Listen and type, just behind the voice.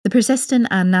Persistent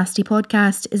and Nasty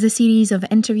podcast is a series of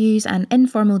interviews and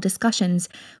informal discussions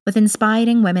with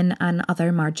inspiring women and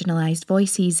other marginalised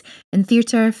voices in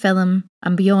theatre, film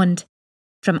and beyond.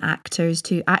 From actors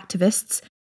to activists,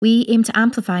 we aim to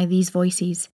amplify these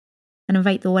voices and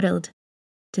invite the world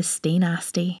to stay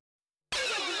nasty.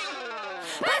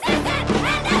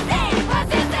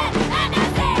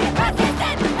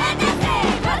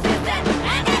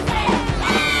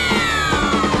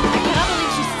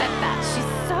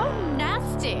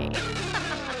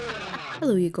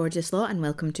 Hello, you gorgeous lot, and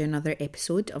welcome to another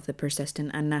episode of the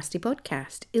Persistent and Nasty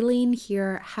podcast. Elaine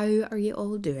here. How are you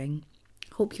all doing?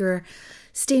 Hope you're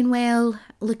staying well,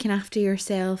 looking after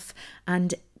yourself,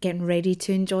 and getting ready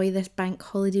to enjoy this bank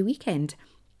holiday weekend.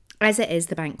 As it is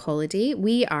the bank holiday,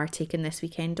 we are taking this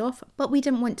weekend off, but we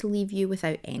didn't want to leave you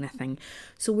without anything.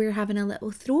 So we're having a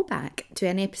little throwback to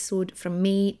an episode from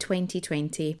May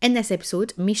 2020. In this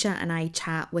episode, Misha and I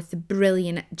chat with the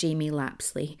brilliant Jamie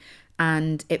Lapsley.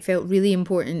 And it felt really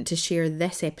important to share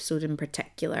this episode in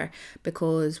particular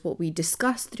because what we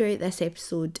discussed throughout this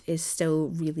episode is still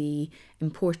really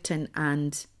important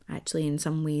and actually in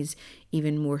some ways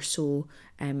even more so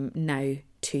now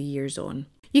 2 years on.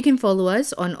 You can follow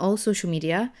us on all social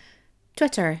media,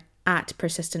 Twitter at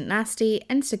Persistent Nasty,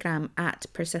 Instagram at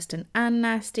Persistent and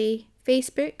Nasty,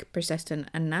 Facebook Persistent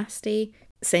and Nasty.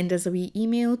 Send us a wee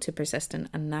email to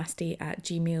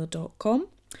persistentandnasty@gmail.com.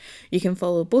 You can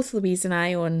follow both Louise and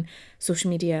I on social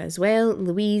media as well.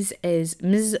 Louise is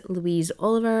Ms. Louise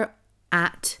Oliver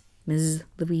at Ms.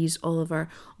 Louise Oliver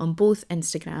on both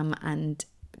Instagram and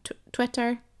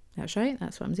Twitter. That's right,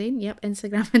 that's what I'm saying. Yep,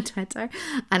 Instagram and Twitter.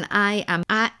 And I am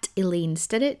at Elaine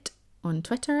Stirrett on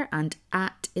Twitter and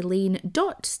at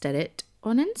Elaine.Stirrett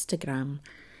on Instagram.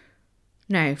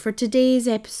 Now, for today's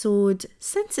episode,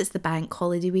 since it's the bank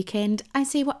holiday weekend, I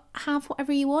say have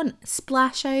whatever you want.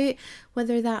 Splash out,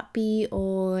 whether that be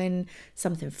on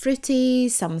something fruity,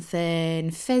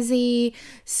 something fizzy,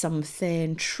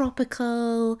 something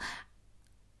tropical.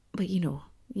 But you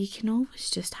can always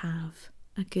just have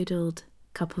a good old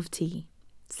cup of tea.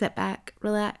 Sit back,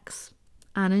 relax,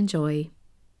 and enjoy.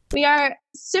 We are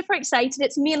super excited.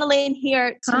 It's me and Elaine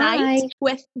here tonight. Hi.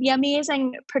 With the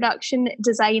amazing production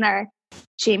designer,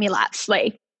 Jamie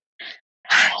Lapsley.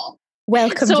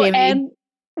 Welcome, Jamie.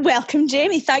 Welcome,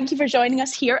 Jamie. Thank you for joining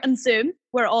us here on Zoom.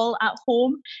 We're all at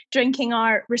home drinking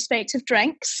our respective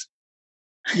drinks.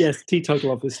 Yes,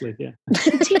 teetotal, obviously, yeah.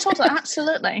 Teetotal,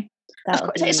 absolutely.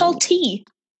 It's all tea.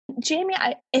 Jamie,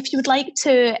 if you would like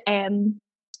to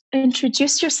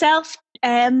introduce yourself,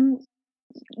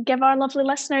 give our lovely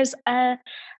listeners an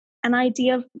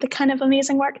idea of the kind of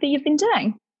amazing work that you've been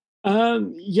doing.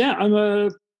 I'm a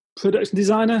production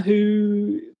designer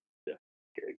who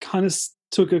kind of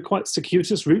took a quite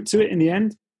circuitous route to it in the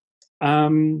end.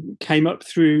 Came up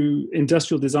through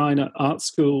industrial design at art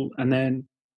school and then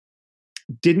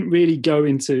didn't really go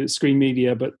into screen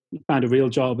media, but found a real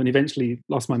job and eventually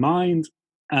lost my mind.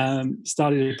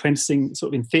 Started apprenticing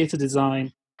sort of in theatre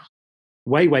design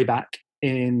way back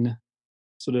in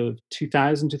sort of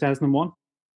 2001.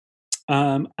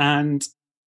 And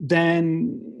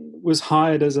then was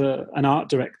hired as an art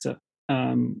director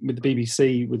with the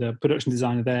BBC with a production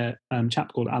designer there, a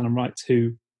chap called Alan Wright,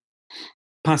 who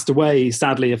passed away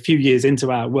sadly a few years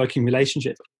into our working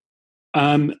relationship.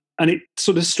 And it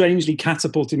sort of strangely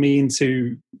catapulted me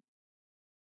into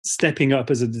stepping up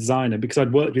as a designer because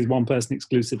I'd worked with one person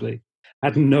exclusively. I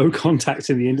had no contact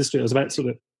in the industry. I was about sort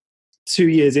of 2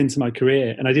 years into my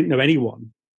career and I didn't know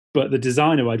anyone but the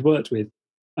designer I'd worked with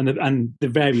and the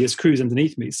various crews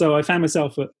underneath me. So I found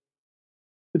myself at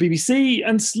the BBC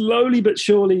and slowly but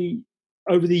surely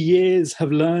over the years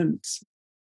have learned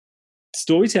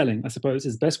storytelling, I suppose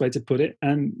is the best way to put it,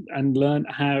 and learn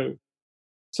how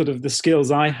sort of the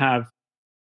skills I have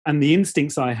and the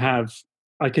instincts I have,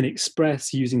 I can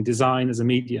express using design as a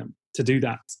medium to do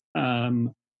that.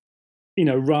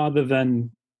 Rather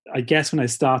than, I guess when I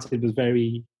started was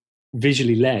very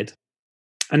visually led.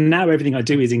 And now everything I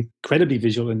do is incredibly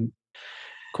visual and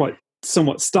quite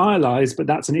somewhat stylized, but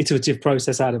that's an iterative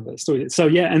process out of a story. So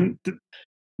yeah, and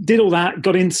did all that,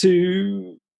 got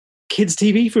into kids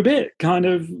TV for a bit. Kind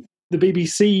of the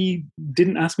BBC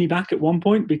didn't ask me back at one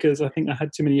point because I think I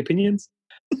had too many opinions.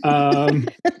 You're in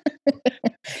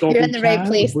the right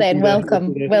place then.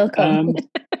 Welcome.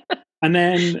 And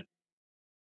then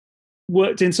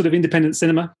worked in sort of independent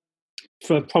cinema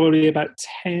for probably about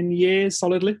 10 years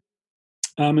solidly.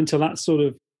 Until that sort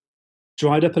of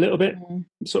dried up a little bit,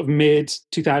 sort of mid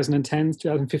 2010,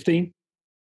 2015,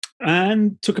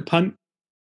 and took a punt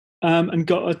and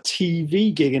got a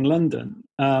TV gig in London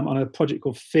on a project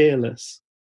called Fearless,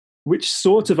 which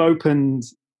sort of opened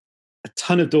a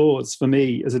ton of doors for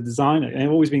me as a designer. And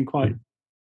I've always been quite,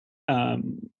 I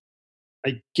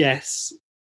guess,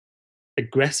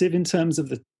 aggressive in terms of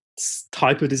the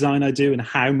type of design I do and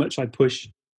how much I push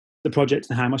the project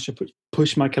and how much I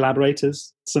push my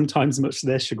collaborators, sometimes much to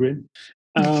their chagrin.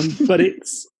 But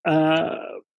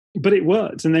it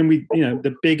worked. And then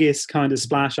the biggest kind of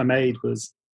splash I made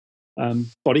was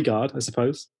Bodyguard, I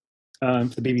suppose, for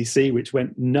the BBC, which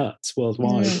went nuts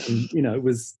worldwide. And, it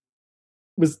was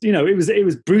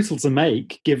brutal to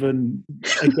make, given,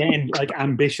 again, like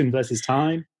ambition versus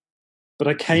time. But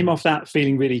I came off that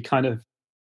feeling really kind of,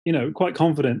 quite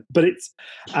confident. But it's,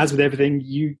 as with everything,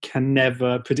 you can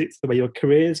never predict the way your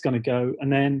career is going to go.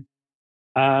 And then,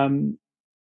 in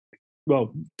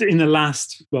the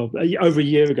last, just over a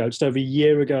year ago, in sort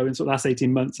of the last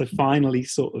 18 months, I finally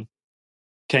sort of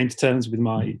came to terms with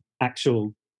my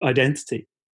actual identity,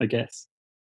 I guess,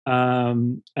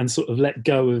 and sort of let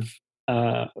go of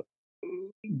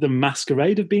the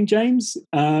masquerade of being James,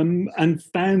 and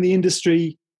found the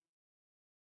industry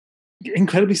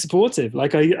incredibly supportive.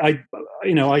 Like I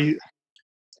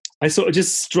sort of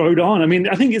just strode on. I mean,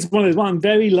 I think it's one of those. Well, I'm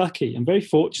very lucky. I'm very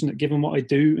fortunate, given what I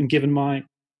do and given my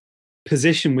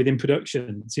position within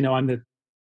productions. I'm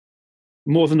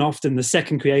more than often the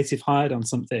second creative hired on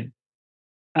something,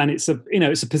 and it's a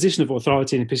position of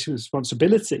authority and a position of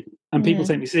responsibility, and people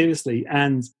take me seriously.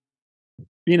 And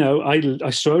I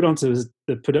strode onto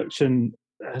the production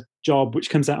job,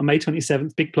 which comes out on May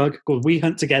 27th, big plug, called We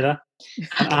Hunt Together,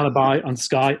 an Alibi on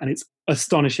Sky, and it's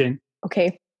astonishing.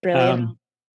 Okay, brilliant.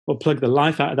 We'll plug the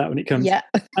life out of that when it comes. Yeah.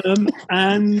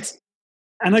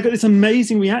 And I got this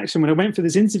amazing reaction when I went for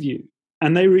this interview,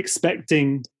 and they were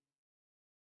expecting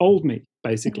old me,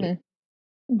 basically,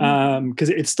 because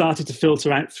it had started to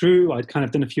filter out through. I'd kind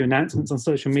of done a few announcements on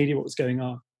social media what was going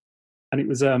on, and it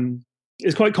was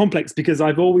quite complex because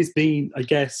I've always been, I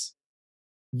guess,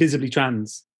 visibly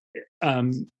trans.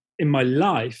 In my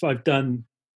life, I've done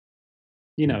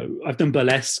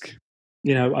burlesque,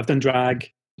 I've done drag,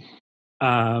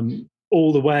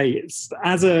 all the way. It's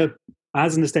as an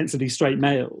ostensibly straight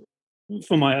male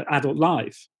for my adult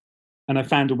life, and I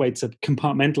found a way to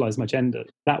compartmentalize my gender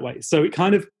that way. So it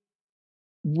kind of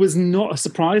was not a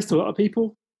surprise to a lot of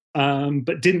people,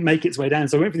 but didn't make its way down.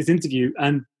 So I went for this interview,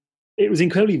 and it was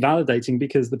incredibly validating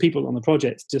because the people on the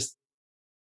project just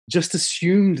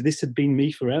assumed this had been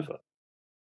me forever,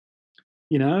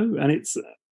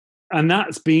 and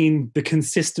that's been the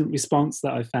consistent response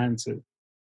that I found to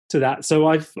that. So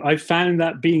I've found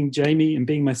that being Jamie and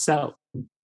being myself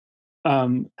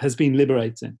has been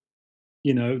liberating.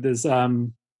 There's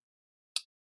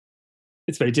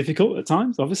it's very difficult at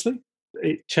times. Obviously,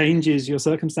 it changes your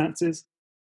circumstances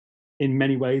in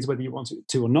many ways, whether you want it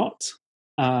to or not.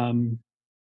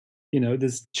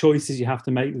 There's choices you have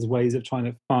to make. There's ways of trying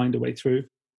to find a way through.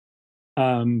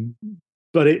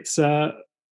 But it's, I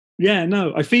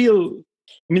feel,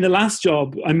 the last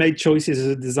job, I made choices as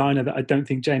a designer that I don't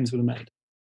think James would have made.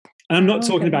 And I'm not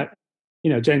talking about,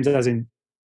 James as in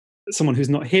someone who's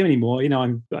not here anymore.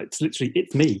 It's literally,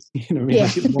 it's me.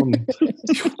 Like it's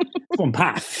one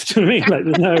path. Do you know what I mean? Like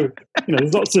there's no,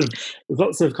 there's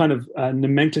lots of kind of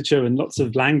nomenclature and lots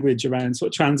of language around sort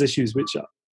of trans issues, which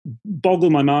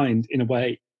boggle my mind in a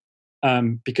way,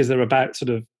 because they're about sort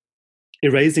of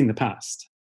erasing the past.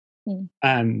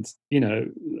 And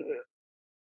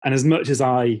and as much as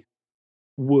I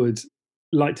would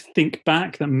like to think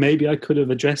back that maybe I could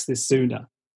have addressed this sooner,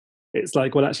 it's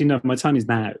like, well, actually, no, my time is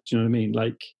now. Do you know what I mean?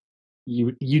 Like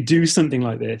you do something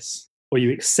like this, or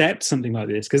you accept something like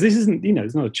this, because this isn't,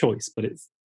 it's not a choice, but it's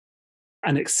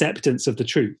an acceptance of the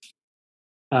truth.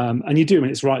 And you do when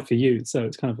it's right for you. So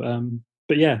it's kind of,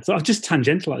 but yeah, so I've just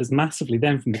tangentialized massively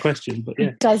then from the question, but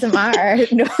yeah. Doesn't matter.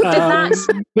 No.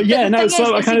 But yeah, no,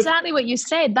 so it's exactly what you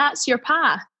said. That's your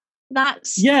path.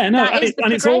 That's and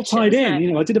it's all tied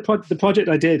in. I did the project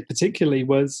I did particularly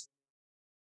was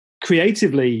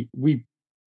creatively.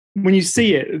 When you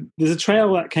see it, there's a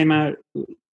trail that came out at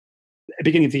the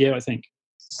beginning of the year, I think,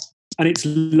 and it's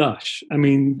lush.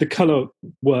 The color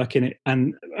work in it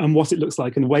and what it looks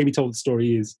like and the way we told the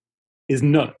story is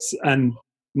nuts. And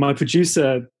my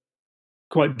producer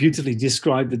quite beautifully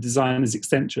described the design as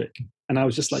eccentric, and I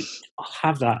was just like, I'll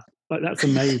have that. Like that's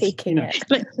amazing.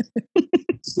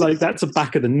 Like that's a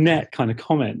back of the neck kind of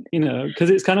comment, because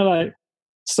it's kind of like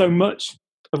so much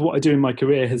of what I do in my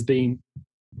career has been,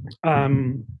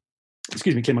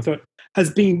 excuse me, clear my throat,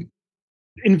 has been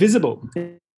invisible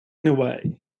in a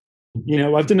way.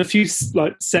 I've done a few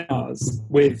seminars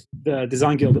with the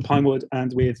Design Guild at Pinewood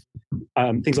and with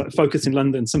things like Focus in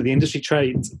London, some of the industry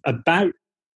trades about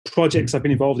projects I've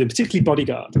been involved in, particularly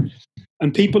Bodyguard,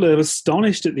 And people are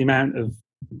astonished at the amount of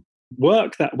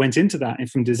work that went into that and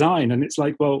from design. And it's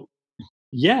like, well,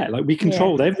 yeah, like we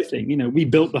controlled everything. You know, we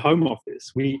built the Home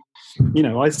Office.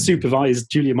 I supervised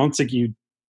Julia Montague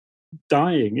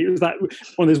dying. It was that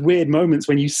one of those weird moments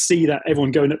when you see that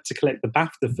everyone going up to collect the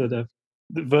BAFTA for the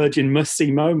Virgin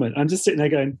must-see moment. I'm just sitting there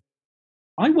going,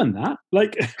 I won that.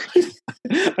 Like,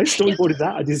 I storyboarded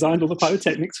that. I designed all the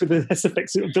pyrotechnics for the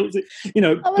SFX. Built it,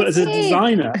 but as a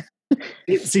designer,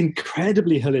 it's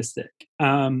incredibly holistic.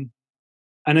 And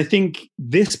I think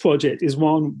this project is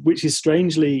one which is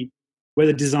strangely where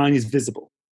the design is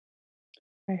visible,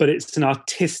 but it's an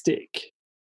artistic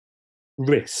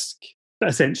risk.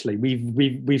 Essentially,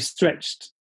 we've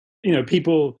stretched.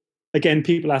 People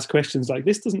ask questions like,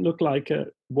 "This doesn't look like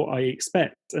what I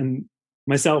expect." And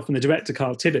myself and the director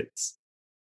Carl Tibbets,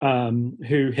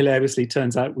 who hilariously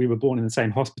turns out we were born in the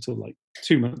same hospital, like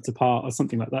 2 months apart or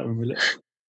something like that when we were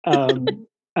little.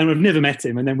 And we've never met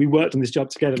him. And then we worked on this job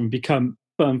together and become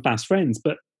firm, fast friends.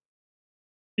 But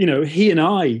he and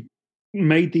I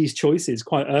made these choices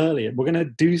quite early. We're going to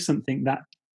do something that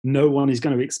no one is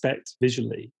going to expect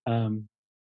visually. And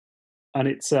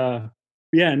it's I'm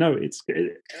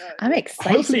excited.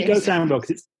 Hopefully it goes down well,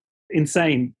 because it's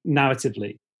insane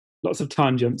narratively. Lots of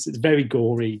time jumps. It's very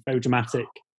gory, very dramatic.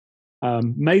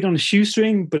 Made on a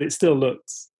shoestring, but it still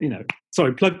looks,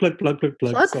 sorry, plug. But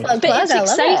it's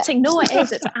exciting. No, it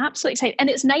is. It's absolutely exciting. And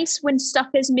it's nice when stuff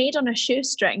is made on a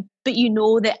shoestring, but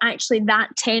that actually that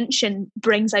tension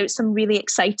brings out some really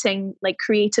exciting, like,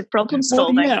 creative problem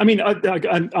solving. Well, yeah, I mean,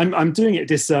 I'm doing it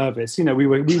disservice. We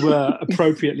were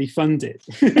appropriately funded,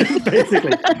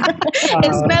 basically.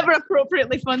 It's never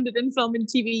appropriately funded in film and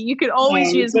TV. You could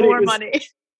always use more money.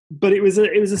 But it was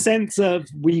a sense of,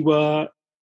 we were,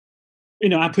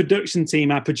 our production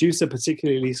team, our producer,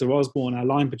 particularly Lisa Osborne, our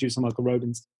line producer, Michael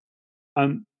Robins,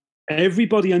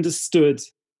 everybody understood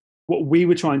what we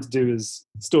were trying to do as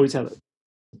storytellers.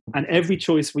 And every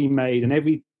choice we made,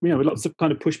 and lots of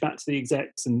kind of pushback to the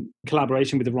execs and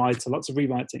collaboration with the writer, lots of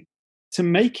rewriting, to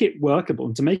make it workable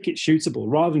and to make it shootable,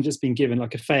 rather than just being given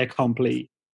like a fait accompli.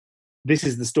 This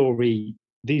is the story,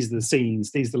 these are the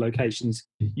scenes, these are the locations,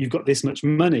 you've got this much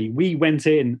money. We went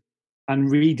in and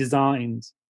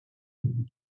redesigned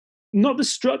not the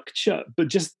structure, but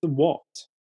just the what.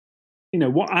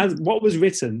 What was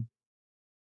written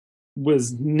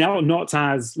was not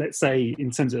as, let's say, in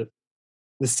terms of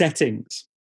the settings,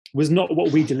 was not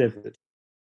what we delivered.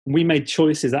 We made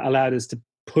choices that allowed us to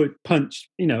punch,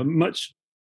 much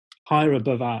higher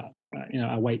above our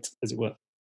weight, as it were.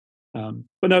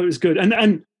 But no, it was good.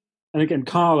 And again,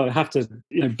 Carl, I have to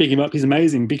big him up. He's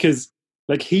amazing, because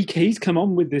like he's come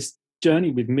on with this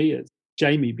journey with me as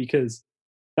Jamie, because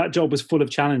that job was full of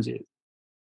challenges,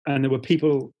 and there were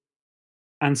people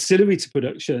ancillary to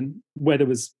production where there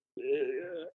was,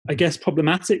 I guess,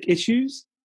 problematic issues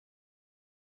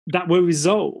that were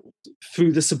resolved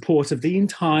through the support of the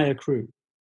entire crew.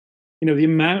 The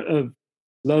amount of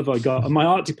love I got, and my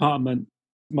art department,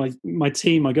 my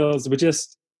team, my girls were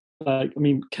just like,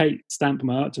 Kate Stamp,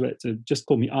 my art director, just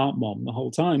called me Art Mom the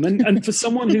whole time. And for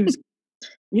someone who's,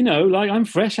 like, I'm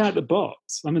fresh out the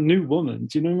box, I'm a new woman.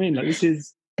 Do you know what I mean? Like, this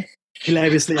is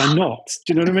hilariously, I'm not.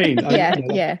 Do you know what I mean?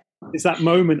 Yeah. It's that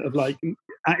moment of like,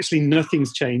 actually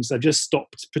nothing's changed. I've just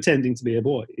stopped pretending to be a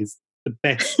boy, is the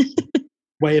best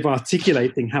way of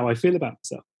articulating how I feel about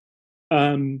myself.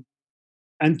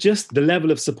 And just the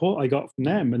level of support I got from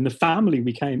them and the family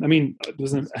we came. There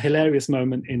was a hilarious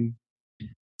moment in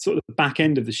sort of the back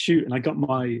end of the shoot, and I got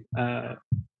my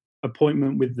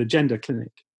appointment with the gender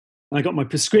clinic. And I got my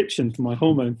prescription for my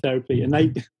hormone therapy, and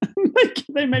they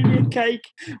made me a cake.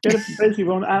 We had basically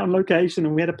out on location,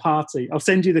 and we had a party. I'll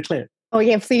send you the clip. Oh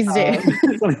yeah, please do.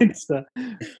 It's on Insta.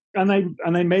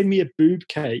 And they made me a boob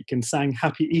cake and sang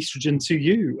 "Happy Estrogen to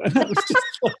You," and that was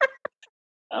just like,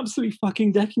 absolutely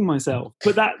fucking decking myself.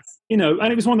 But that's and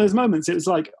it was one of those moments. It was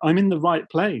like, I'm in the right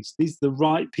place. These are the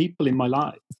right people in my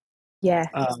life. Yeah.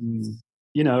 And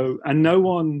no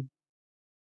one.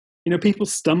 People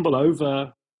stumble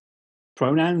over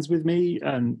pronouns with me,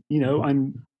 and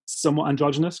I'm somewhat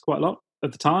androgynous quite a lot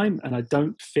at the time, and I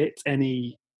don't fit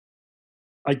any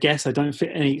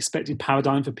expected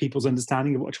paradigm for people's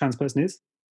understanding of what a trans person is.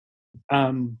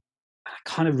 I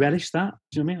kind of relish that.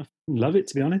 Do you know what I mean? I love it,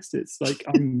 to be honest. It's like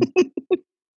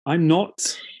I'm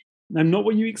not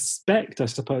what you expect, I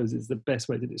suppose, is the best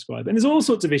way to describe it. And there's all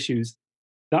sorts of issues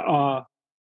that are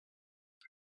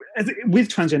with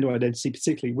transgender identity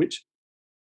particularly, which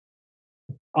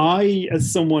I,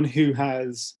 as someone who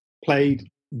has played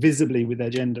visibly with their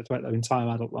gender throughout their entire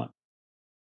adult life,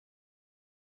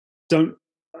 don't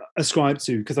ascribe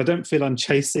to, because I don't feel I'm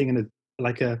chasing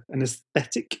like an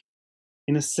aesthetic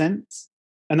in a sense.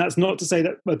 And that's not to say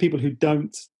that people who do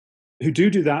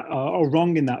that are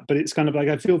wrong in that, but it's kind of like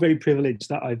I feel very privileged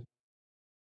that I've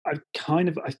kind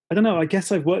of I don't know, I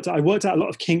guess I worked out a lot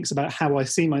of kinks about how I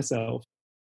see myself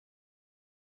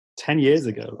 10 years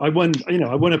ago. I won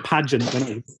a pageant when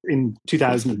I was in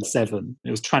 2007.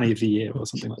 It was Tranny of the Year or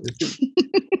something like this.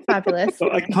 Fabulous.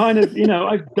 So I kind of,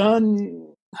 I've done,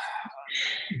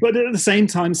 but at the same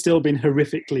time still been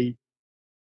horrifically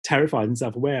terrified and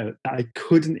self-aware that I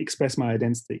couldn't express my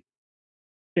identity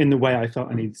in the way I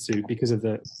felt I needed to because of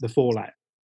the fallout.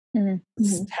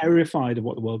 Mm-hmm. Terrified of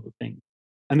what the world would think.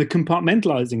 And the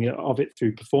compartmentalizing of it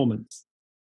through performance,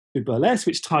 through burlesque,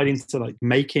 which tied into like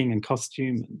making and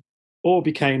costume, and all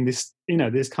became this,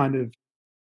 this kind of,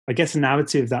 I guess, a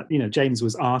narrative that, James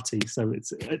was arty, so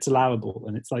it's allowable.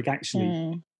 And it's like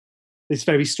actually this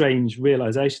very strange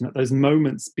realization that those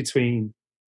moments between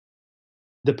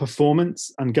the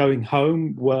performance and going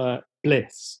home were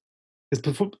bliss.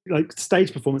 Because like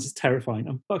stage performance is terrifying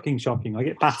and fucking shocking. I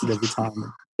get battered every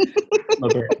time.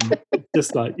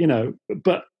 Just like,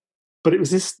 but it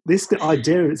was this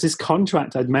idea, it's this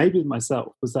contract I'd made with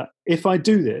myself, was that if I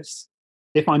do this,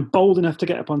 if I'm bold enough to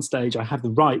get up on stage, I have the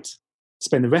right to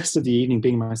spend the rest of the evening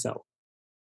being myself.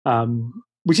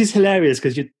 Which is hilarious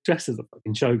because you're dressed as a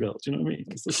fucking showgirl. Do you know what I mean?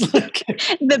 It's just like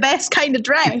the best kind of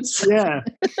dress. Yeah,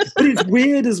 but it's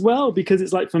weird as well because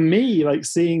it's like, for me, like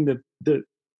seeing the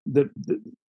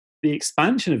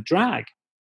expansion of drag,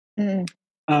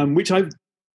 which I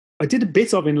did a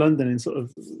bit of in London in sort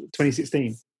of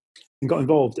 2016 and got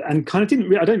involved and kind of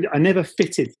I never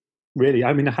fitted really.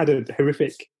 I mean, I had a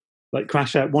horrific like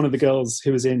crash out. One of the girls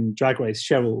who was in Drag Race,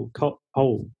 Cheryl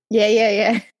Hole.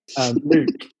 Yeah. Luke,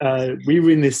 we were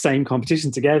in this same competition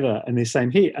together in this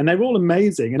same heat, and they were all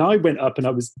amazing. And I went up and I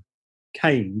was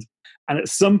caned. And at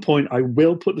some point, I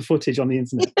will put the footage on the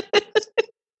internet.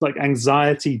 Like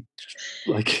anxiety,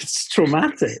 like it's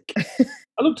traumatic.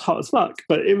 I looked hot as fuck,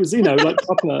 but it was, like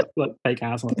proper like fake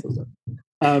ass and that sort of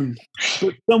stuff.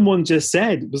 But someone just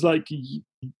said, it was like,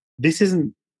 this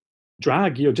isn't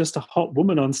drag, you're just a hot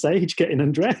woman on stage getting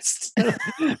undressed.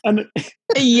 And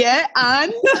yeah,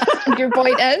 and your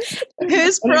point is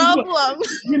whose problem?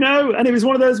 And it was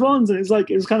one of those ones, and it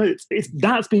was kind of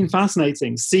that's been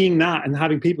fascinating, seeing that and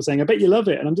having people saying, I bet you love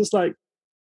it. And I'm just like,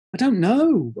 I don't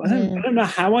know. I don't know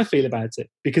how I feel about it,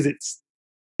 because it's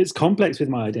complex with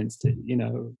my identity.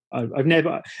 I've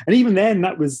never, and even then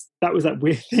that was that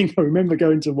weird thing. I remember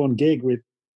going to one gig with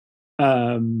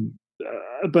a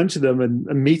bunch of them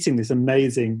and meeting this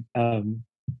amazing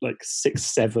like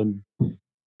 6'7"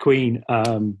 queen,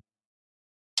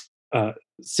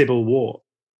 Sybil Ward,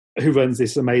 who runs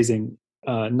this amazing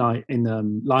night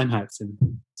in Limehouse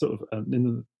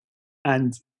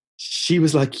and she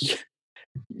was like,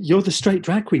 you're the straight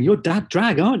drag queen, you're dad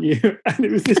drag, aren't you? And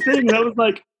it was this thing, and I was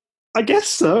like, I guess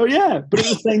so, yeah. But at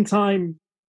the same time,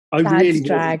 I really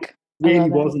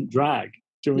wasn't drag.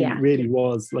 Do you know what I mean? It really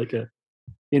was like a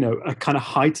kind of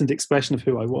heightened expression of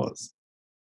who I was.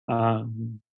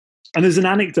 And there's an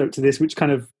anecdote to this, which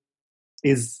kind of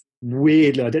is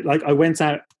weirdly, I went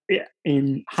out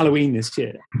in Halloween this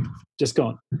year, just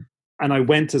gone, and I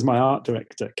went as my art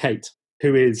director, Kate,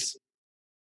 who is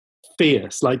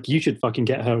fierce. Like, you should fucking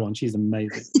get her on. She's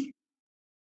amazing.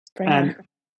 And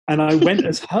I went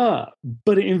as her,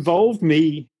 but it involved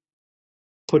me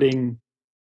putting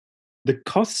the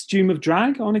costume of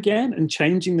drag on again and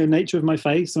changing the nature of my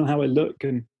face and how I look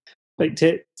and fake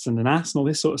tits and an ass and all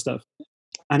this sort of stuff.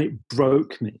 And it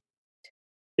broke me.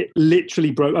 It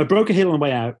literally broke. I broke a heel on the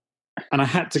way out, and I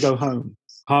had to go home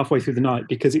halfway through the night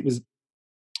because it was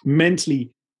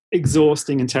mentally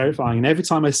exhausting and terrifying. And every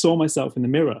time I saw myself in the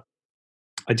mirror,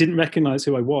 I didn't recognize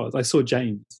who I was. I saw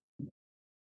James.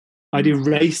 I'd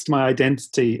erased my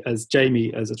identity as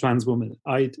Jamie, as a trans woman.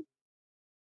 I'd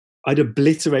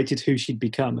obliterated who she'd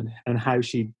become and how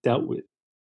she dealt with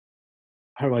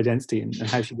her identity and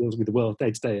how she deals with the world day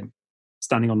to day, and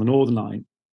standing on the Northern Line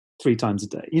 3 times a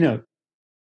day,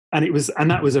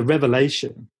 and that was a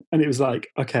revelation. And it was like,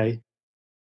 okay,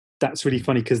 that's really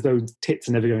funny because those tits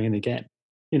are never going in again.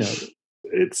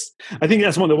 I think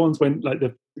that's one of the ones when, like,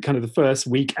 the kind of the first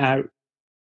week out,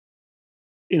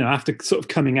 after sort of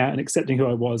coming out and accepting who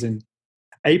I was in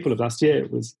April of last year,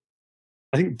 it was,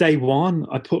 I think day one,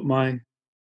 I put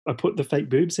the fake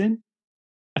boobs in,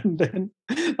 and then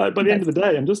by the end of the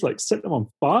day, I'm just like, set them on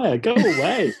fire, go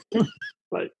away.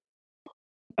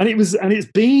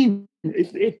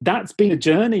 That's been a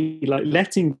journey, like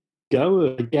letting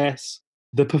go, I guess,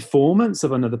 the performance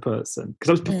of another person, because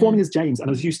I was performing as James, and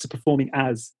I was used to performing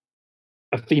as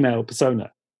a female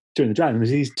persona during the drag, and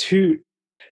there's these two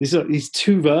these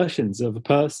two versions of a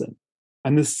person,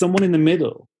 and there's someone in the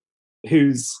middle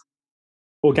who's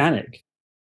organic,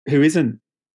 who isn't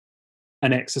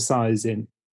an exercise in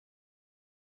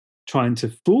trying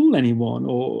to fool anyone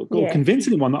or convince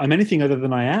anyone that I'm anything other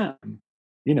than I am.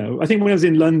 You know, I think when I was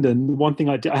in London, the one thing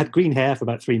I did, I had green hair for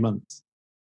about 3 months.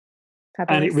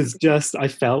 Fabulous. And it was just, I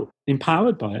felt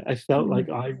empowered by it. I felt like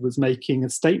I was making a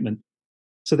statement,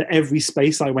 so that every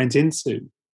space I went into,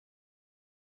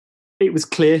 it was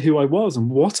clear who I was and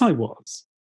what I was,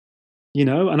 you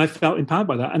know, and I felt empowered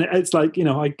by that. And it's like, you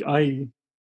know, I'm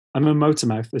a motor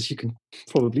mouth, as you can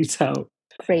probably tell.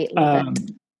 Great.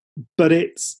 But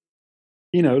it's,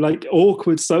 you know, like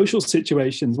awkward social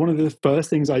situations, one of the first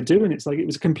things I do, and it's like, it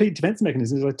was a complete defense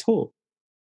mechanism, is I talk.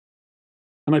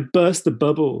 And I burst the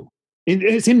bubble.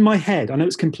 It's in my head. I know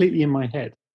it's completely in my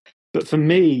head. But for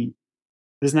me,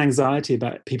 there's an anxiety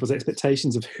about people's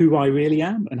expectations of who I really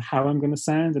am and how I'm going to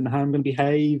sound and how I'm going to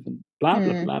behave and blah,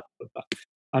 blah, blah, blah, blah.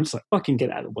 I'm just like, fucking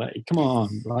get out of the way. Come on.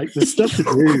 Like, there's stuff to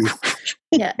do.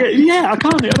 Yeah, I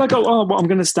can't. I go, oh, well, I'm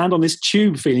going to stand on this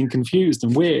tube feeling confused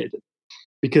and weird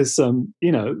because,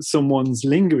 you know, someone's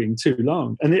lingering too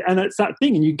long. And it's that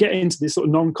thing. And you get into this sort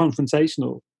of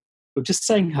non-confrontational, but just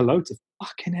saying hello to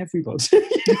fucking everybody.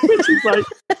 Which is like,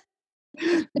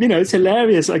 you know, it's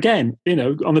hilarious. Again, you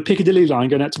know, on the Piccadilly line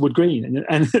going out to Wood Green,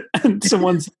 and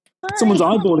someone's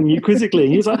eyeballing you quizzically,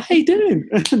 and you're like, "Hey, doing?"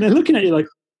 And they're looking at you like,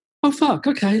 "Oh fuck,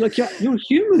 okay, like you're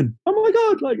human. Oh my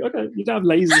god, like okay, you don't have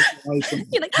lasers."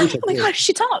 You're like, "Oh my gosh,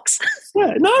 she talks."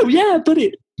 Yeah, no, yeah, but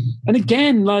and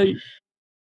again, like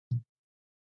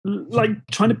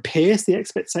trying to pierce the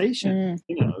expectation.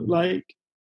 You know, like,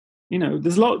 you know,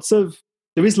 there is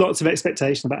lots of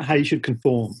expectation about how you should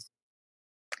conform.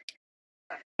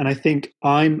 And I think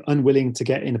I'm unwilling to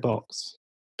get in a box.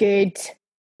 Good.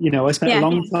 You know, I spent a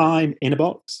long time in a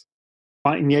box,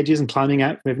 fighting the edges and climbing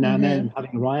out every now and then and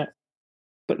having a riot.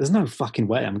 But there's no fucking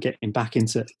way I'm getting back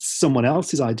into someone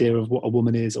else's idea of what a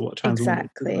woman is or what a trans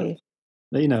woman is.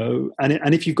 You know,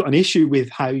 and if you've got an issue with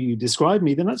how you describe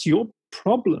me, then that's your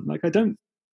problem. Like, I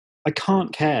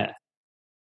can't care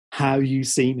how you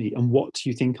see me and what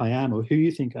you think I am or who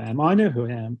you think I am. I know who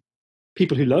I am.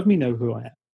 People who love me know who I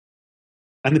am.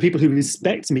 And the people who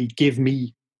respect me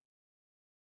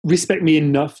respect me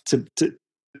enough to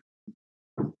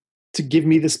give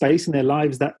me the space in their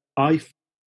lives that I'm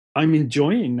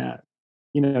enjoying now.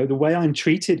 You know, the way I'm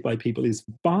treated by people is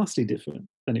vastly different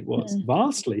than it was.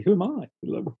 Vastly. Who am I?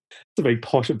 It's a very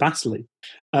posh, vastly.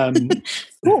 Vastly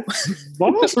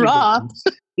raw.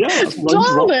 Yeah,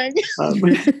 darling.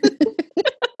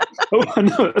 Oh, I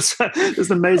know.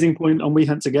 There's an amazing point on We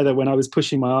Hunt Together when I was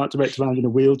pushing my art director around in a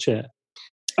wheelchair.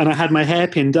 And I had my hair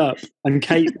pinned up, and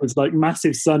Kate was like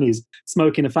massive sunnies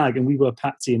smoking a fag, and we were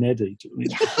Patsy and Eddie. Do you know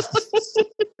what I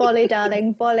mean? Bolly,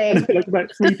 darling, bolly. Like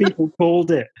about 3 people called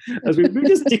it. As we were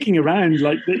just dicking around,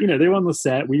 like, you know, they were on the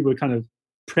set. We were kind of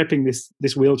prepping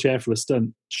this wheelchair for a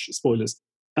stunt. Spoilers.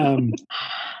 And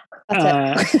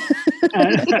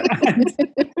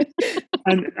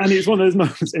it's one of those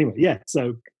moments. Anyway, yeah.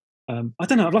 So I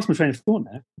don't know. I've lost my train of thought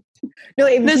now. No,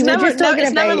 it was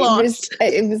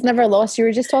never lost. You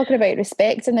were just talking about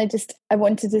respect, and I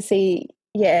wanted to say,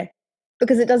 yeah,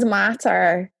 because it doesn't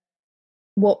matter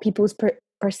what people's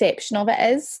perception of it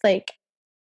is. Like,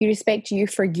 you respect you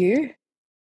for you.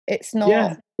 It's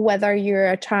not whether you're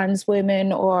a trans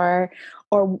woman or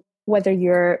whether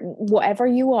you're whatever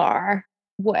you are,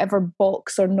 whatever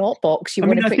box or not box you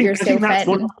want to put yourself in. I think that's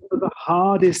one of the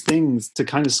hardest things to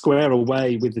kind of square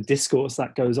away with the discourse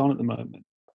that goes on at the moment.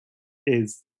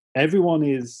 Is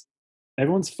everyone's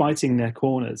fighting their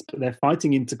corners, but they're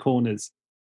fighting into corners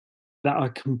that are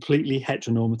completely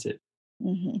heteronormative.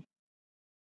 And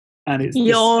it's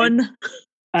yawn.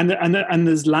 And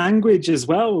there's language as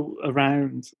well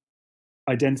around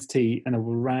identity and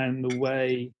around the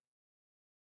way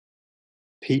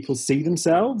people see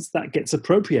themselves that gets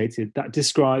appropriated, that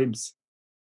describes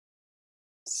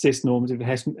cis-normative,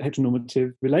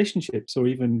 heteronormative relationships, or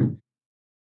even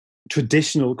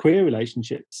traditional queer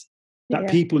relationships that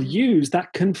people use,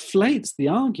 that conflates the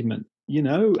argument, you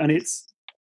know,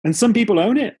 and some people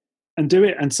own it and do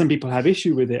it, and some people have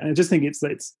issue with it. And I just think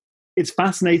it's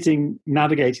fascinating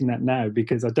navigating that now,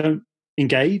 because I don't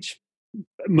engage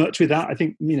much with that. I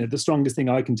think, you know, the strongest thing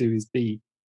I can do is be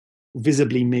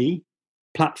visibly me,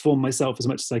 platform myself as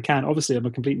much as I can. Obviously, I'm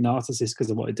a complete narcissist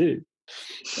because of what I do.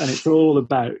 And it's all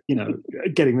about, you know,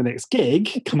 getting the next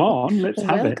gig. Come on, let's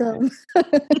have it.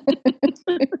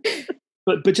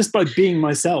 But just by being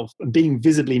myself and being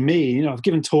visibly me, you know, I've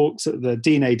given talks at the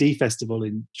D&AD festival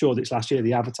in Shoreditch last year,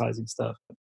 the advertising stuff.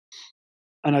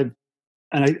 And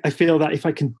I feel that if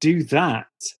I can do that,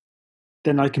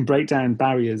 then I can break down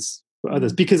barriers for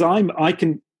others, because I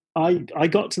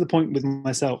got to the point with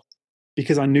myself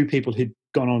because I knew people who'd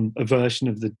gone on a version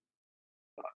of the,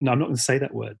 no, I'm not going to say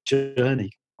that word,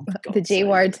 journey. Oh, the J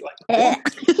word. Like,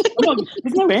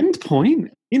 there's no end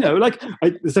point, like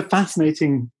there's a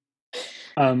fascinating,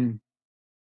 I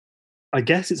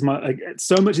guess it's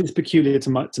so much is peculiar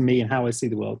to me and how I see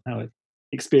the world, how I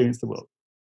experience the world.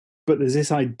 But there's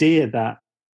this idea that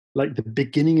like the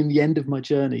beginning and the end of my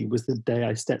journey was the day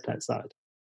I stepped outside.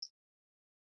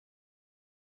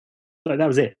 Like that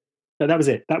was it. That was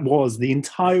it. That was the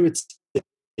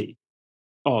entirety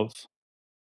of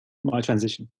my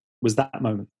transition, was that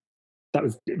moment. It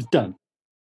was done.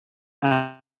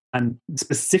 And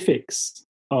specifics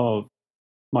of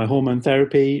my hormone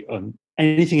therapy and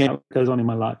anything else that goes on in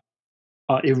my life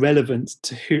are irrelevant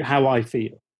to how I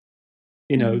feel.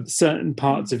 Certain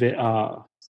parts of it are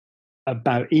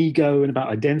about ego and about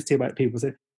identity, about people.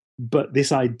 But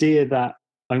this idea that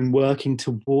I'm working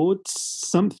towards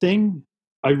something,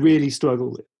 I really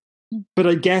struggle with. But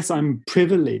I guess I'm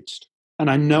privileged,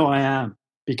 and I know I am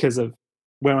because of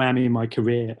where I am in my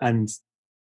career, and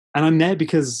I'm there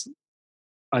because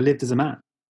I lived as a man.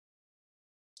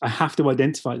 I have to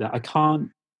identify that. I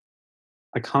can't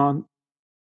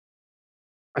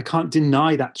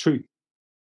deny that truth.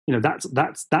 That's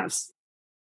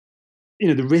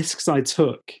the risks I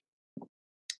took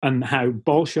and how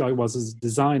bolshy I was as a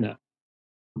designer.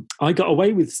 I got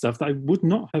away with stuff that I would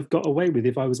not have got away with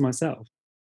if I was myself.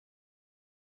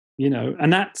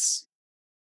 And that's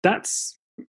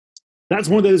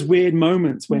one of those weird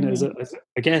moments when, as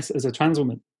a trans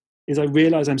woman, is I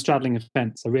realize I'm straddling a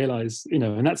fence. I realize,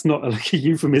 and that's not like a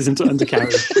euphemism to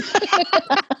undercarriage.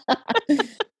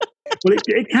 Well,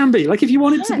 it can be. Like, if you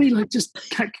want it to be, like, just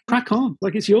crack on.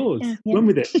 Like, it's yours. Yeah. Run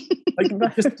with it.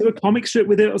 Like, just do a comic strip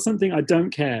with it or something. I don't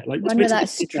care. Like, run with that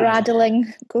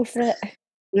straddling. Go for it.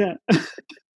 Yeah.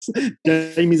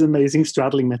 Jamie's amazing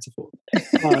straddling metaphor.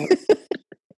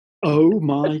 Oh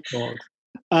my God.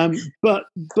 But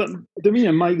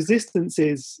my existence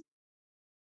is,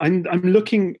 I'm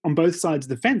looking on both sides of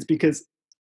the fence, because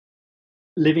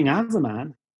living as a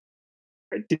man,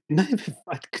 I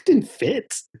didn't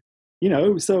fit.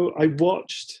 So I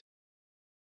watched,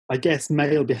 I guess,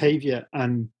 male behavior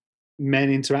and men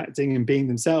interacting and being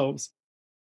themselves.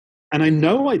 And I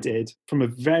know I did from a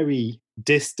very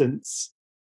distanced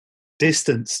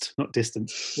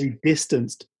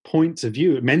point of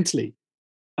view mentally,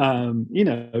 and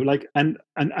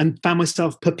found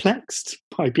myself perplexed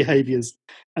by behaviors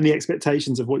and the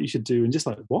expectations of what you should do. And just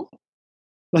like, what?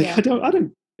 Like, yeah. I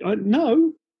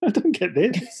don't get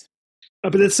this.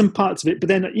 But there's some parts of it. But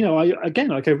then, I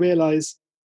realize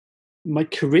my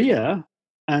career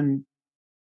and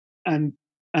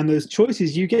those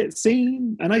choices, you get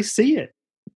seen, and I see it.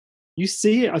 You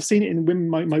see it. I've seen it in women,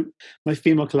 my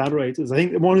female collaborators. I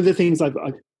think one of the things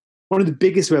one of the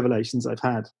biggest revelations I've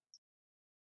had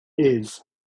is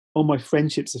all my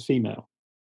friendships are female,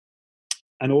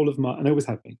 and I always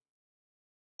have been.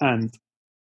 And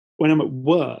when I'm at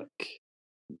work,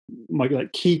 my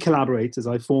key collaborators,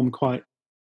 I form quite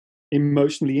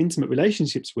emotionally intimate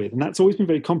relationships with, and that's always been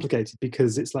very complicated,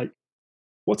 because it's like,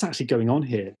 what's actually going on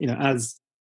here? As,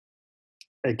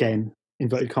 again,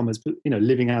 inverted commas, but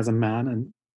living as a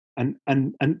man, and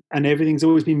everything's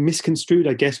always been misconstrued,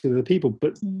 I guess, with other people.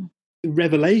 But the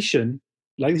revelation,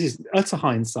 like, this is utter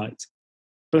hindsight,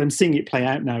 but I'm seeing it play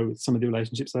out now with some of the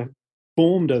relationships I've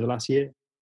formed over the last year,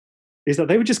 is that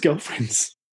they were just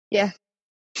girlfriends. Yeah.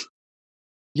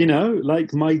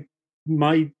 Like my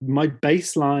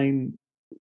baseline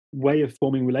way of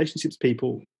forming relationships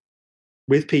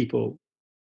with people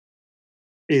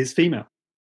is female.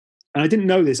 And I didn't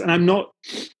know this. And I'm not,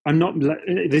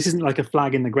 this isn't like a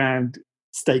flag in the ground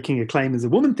staking a claim as a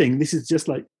woman thing. This is just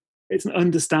like, it's an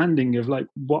understanding of like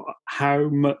how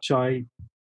much I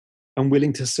am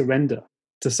willing to surrender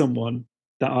to someone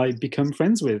that I become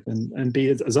friends with, and be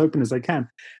as open as I can.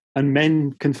 And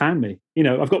men confound me.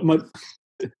 I've got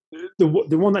the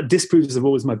one that disproves of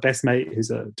all is my best mate, who's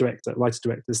a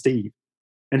writer-director, Steve.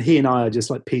 And he and I are just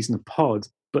like peas in a pod.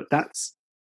 But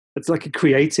it's like a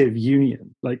creative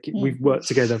union. Like, we've worked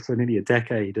together for nearly a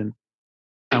decade, and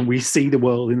we see the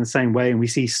world in the same way, and we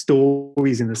see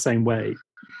stories in the same way.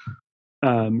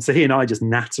 So he and I just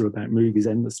natter about movies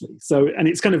endlessly. So, and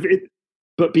it's kind of it,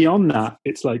 but beyond that,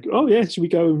 it's like, oh yeah, should we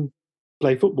go and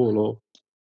play football or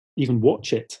even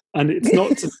watch it? And it's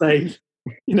not to say,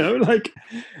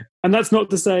 and that's not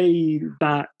to say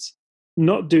that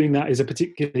not doing that is a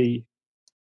particularly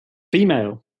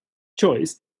female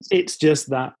choice. It's just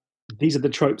that these are the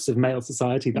tropes of male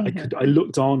society that I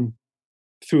looked on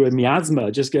through a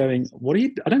miasma, just going, what are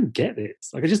you, I don't get this.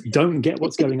 Like, I just don't get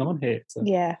what's going on here. So,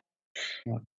 yeah.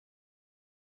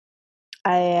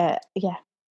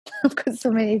 I've got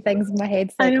so many things in my head.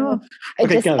 So I know.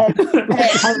 Okay, go.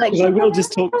 I will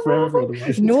just talk forever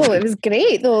otherwise. No, it was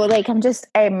great though. Like, I'm just,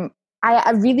 I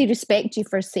really respect you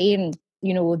for saying,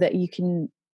 you know, that you can,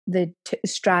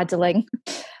 straddling.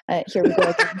 Here we go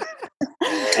again.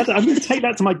 I'm going to take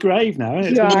that to my grave now.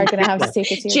 You are going to have to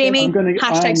take it to Jamie,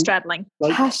 hashtag straddling.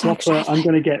 Like, hashtag straddling. I'm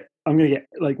going to get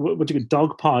like, what do you get,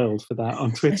 dog piled for that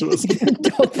on Twitter or something?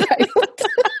 Dog piled.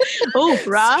 Oh,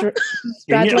 bruh.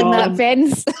 Straddling that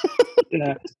fence.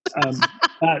 Yeah.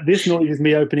 This noise is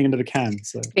me opening another can.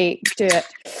 So great, do it.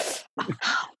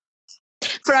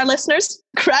 For our listeners,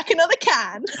 crack another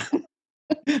can.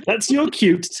 That's your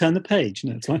cue to turn the page.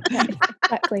 No, it's fine.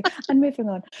 Exactly. And moving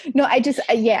on. No, I just,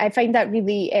 I find that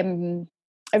really,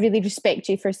 I really respect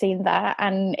you for saying that.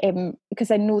 And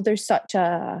because I know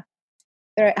there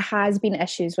has been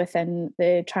issues within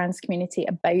the trans community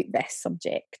about this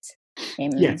subject.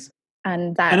 Yes.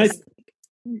 And that's...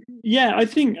 I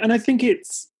think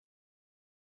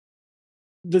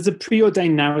there's a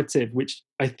preordained narrative, which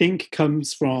I think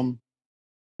comes from,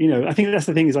 you know, I think that's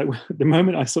the thing, is like the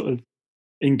moment I sort of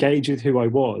engage with who I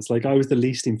was, like I was the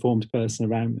least informed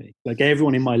person around me. Like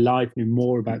everyone in my life knew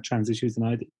more about trans issues than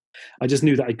I did. I just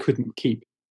knew that I couldn't keep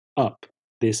up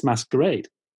this masquerade.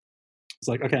 It's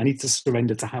like, okay, I need to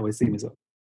surrender to how I see myself.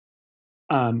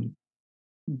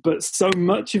 But so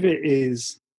much of it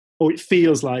is, or it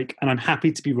feels like, and I'm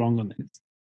happy to be wrong on this,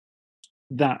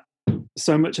 that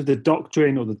so much of the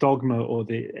doctrine or the dogma or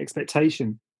the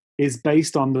expectation is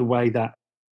based on the way that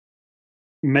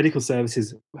medical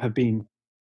services have been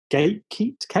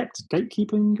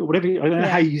gatekeeping, or whatever, I don't know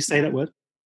how you say that word,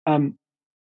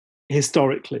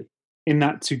 historically, in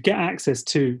that to get access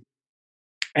to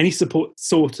any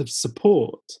sort of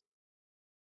support,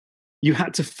 you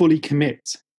had to fully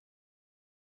commit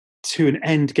to an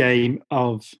end game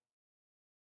of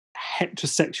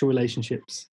heterosexual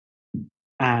relationships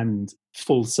and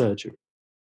full surgery.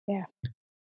 Yeah.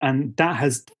 And that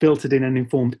has filtered in and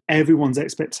informed everyone's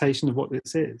expectation of what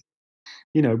this is.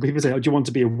 You know, people say, oh, do you want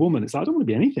to be a woman? It's like, I don't want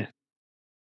to be anything.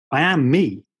 I am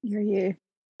me. You're you.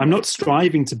 I'm not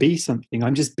striving to be something.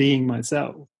 I'm just being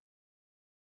myself.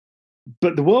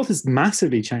 But the world has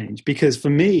massively changed, because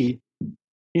for me,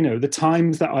 you know, the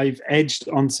times that I've edged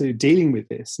onto dealing with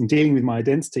this and dealing with my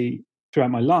identity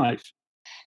throughout my life,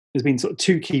 there's been sort of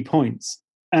two key points.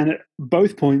 And at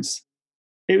both points,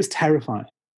 it was terrifying.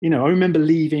 You know, I remember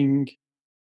leaving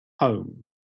home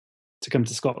to come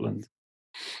to Scotland,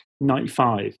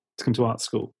 95, to come to art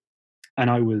school. And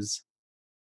I was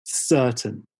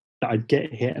certain that I'd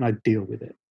get here and I'd deal with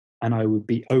it. And I would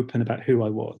be open about who I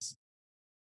was.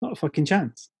 Not a fucking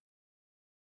chance.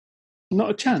 Not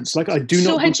a chance. Like, I do not.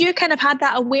 So had you kind of had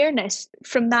that awareness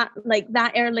from that, like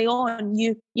that early on?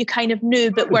 You kind of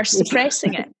knew, but were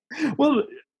suppressing it. Well,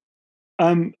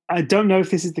 I don't know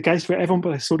if this is the case for everyone,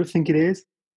 but I sort of think it is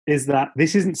that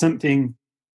this isn't something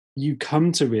you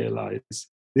come to realize.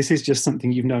 This is just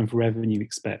something you've known forever and you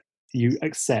accept.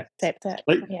 Accept it.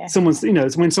 Like someone's, you know,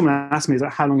 it's when someone asks me,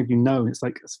 like, how long have you known? It's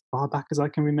like as far back as I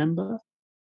can remember.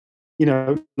 You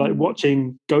know, like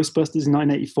watching Ghostbusters in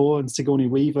 1984 and Sigourney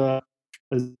Weaver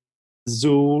as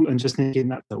Zool, and just thinking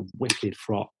that's a wicked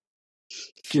frog.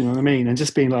 Do you know what I mean? And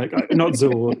just being like, not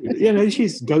Zool, you know, she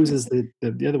goes as the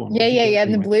other one. Yeah,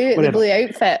 and anyway, the blue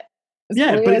outfit.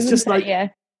 But it's just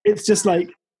like, it's just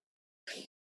like,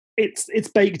 it's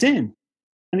baked in,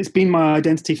 and it's been my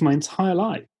identity for my entire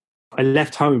life. I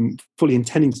left home fully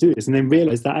intending to do this, and then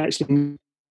realized that actually,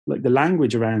 like, the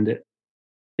language around it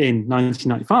in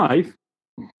 1995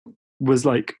 was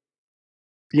like,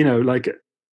 you know, like,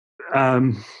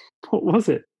 what was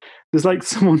it? There's like,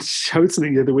 someone showed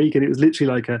something the other week, and it was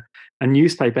literally like a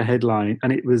newspaper headline,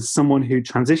 and it was someone who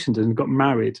transitioned and got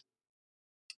married.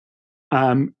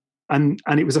 And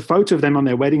it was a photo of them on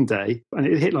their wedding day, and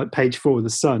it hit like page 4 of the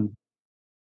Sun.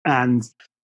 And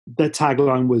their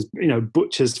tagline was, you know,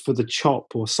 butchers for the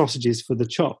chop, or sausages for the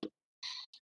chop.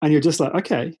 And you're just like,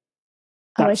 okay.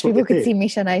 I wish people could see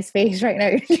Misha Nye's face right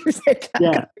now. You said that.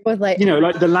 Yeah. Was like, you know,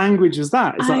 like the language was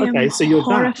that. It's like, okay, so you're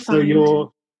horrified.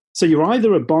 That. So you're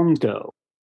either a Bond girl.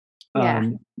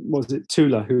 Was it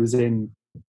Tula, who was in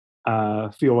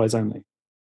For Your Eyes Only?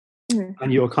 Mm.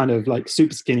 And you're kind of like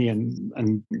super skinny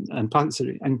and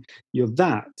plastic, and you're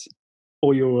that,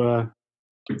 or you're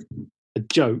a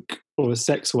joke, or a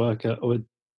sex worker, or a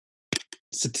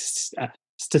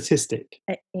statistic.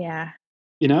 Yeah.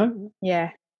 You know?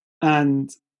 Yeah. And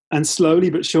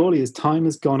slowly but surely, as time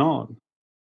has gone on,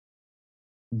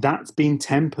 that's been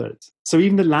tempered. So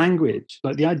even the language,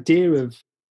 like the idea of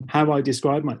how I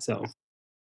describe myself,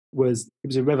 it was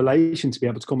a revelation to be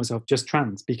able to call myself just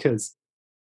trans, because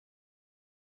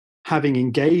having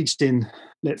engaged in,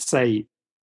 let's say,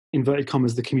 inverted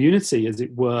commas, the community, as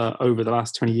it were, over the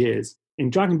last 20 years, in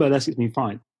Dragon Burlesque it's been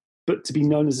fine. But to be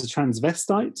known as a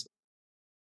transvestite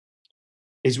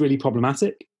is really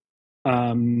problematic.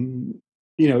 Some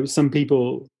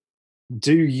people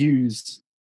do use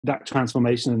that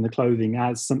transformation in the clothing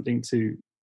as something to,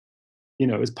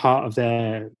 as part of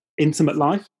their intimate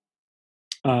life.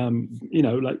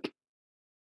 Like,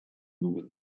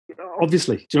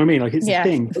 obviously, do you know what I mean? Like, it's a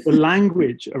thing, but the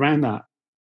language around that,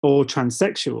 or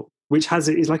transsexual, which is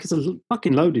it's a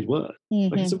fucking loaded word.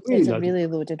 Mm-hmm. Like, it's a really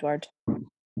loaded word.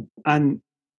 And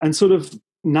sort of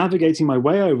navigating my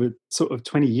way over sort of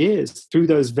 20 years through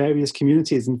those various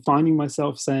communities and finding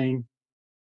myself saying,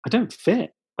 I don't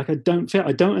fit. Like, I don't fit.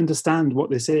 I don't understand what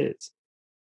this is.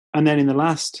 And then in the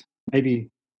last maybe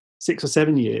 6 or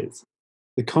 7 years,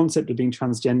 the concept of being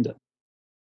transgender,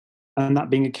 and that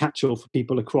being a catch-all for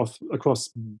people across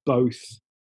both,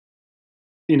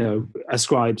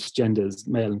 ascribed genders,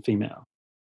 male and female,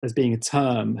 as being a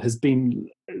term,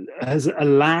 has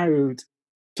allowed,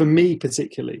 for me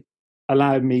particularly,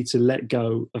 allowed me to let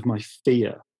go of my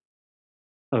fear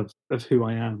of who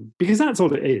I am. Because that's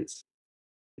all it is.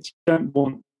 You don't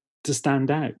want to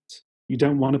stand out. You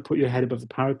don't want to put your head above the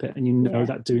parapet, and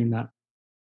that doing that,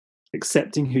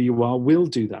 accepting who you are, will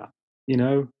do that.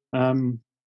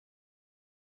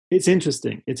 It's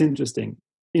interesting.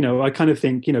 I kind of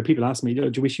think, people ask me,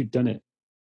 do you wish you'd done it?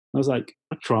 I was like,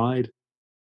 I tried.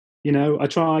 I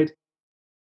tried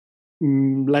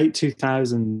late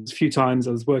 2000s, a few times.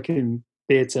 I was working in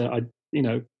theatre.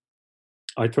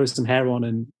 I'd throw some hair on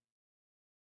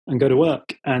and go to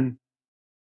work. And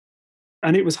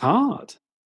it was hard.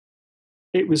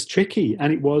 It was tricky.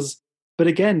 But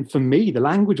again, for me, the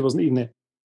language wasn't even there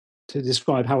to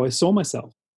describe how I saw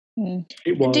myself.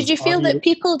 Did you feel that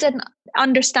people didn't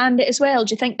understand it as well?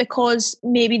 Do you think because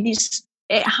maybe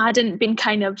it hadn't been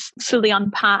kind of fully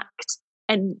unpacked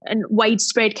and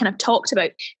widespread kind of talked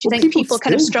about? Do you think people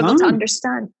kind of struggle to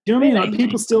understand? Do you know what I mean? Like,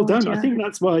 people still don't. I think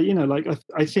that's why,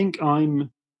 I think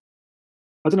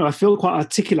I don't know, I feel quite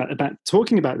articulate about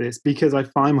talking about this, because I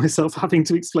find myself having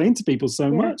to explain to people so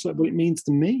much, like, what it means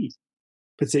to me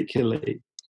particularly.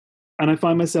 And I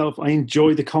find myself, I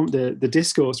enjoy the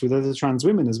discourse with other trans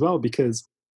women as well, because,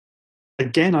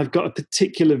 again, I've got a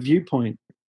particular viewpoint,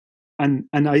 and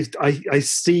I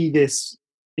see this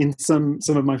in some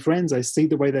of my friends. I see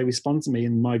the way they respond to me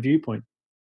and my viewpoint,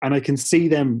 and I can see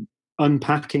them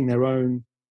unpacking their own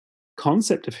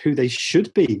concept of who they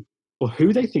should be, or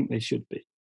who they think they should be,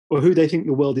 or who they think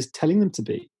the world is telling them to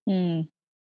be.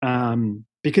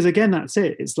 Because, again, that's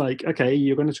it. It's like, okay,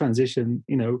 you're going to transition,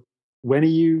 when are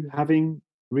you having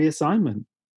reassignment?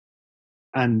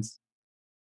 And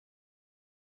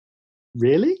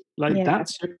really, like,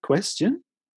 that's your question?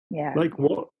 Like,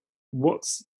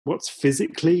 what's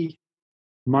physically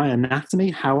my anatomy,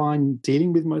 how I'm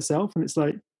dealing with myself? And it's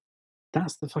like,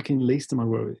 that's the fucking least of my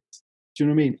worries. Do you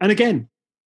know what I mean? And again,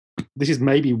 this is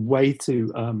maybe way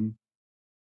too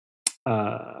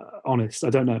honest,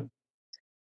 I don't know,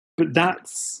 but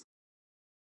that's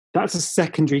a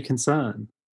secondary concern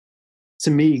to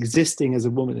me, existing as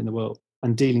a woman in the world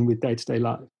and dealing with day-to-day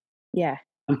life. Yeah.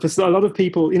 And for a lot of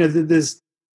people, there's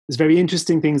very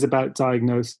interesting things about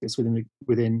diagnosis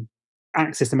within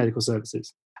access to medical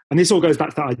services. And this all goes back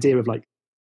to that idea of, like,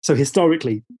 so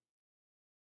historically,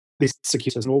 this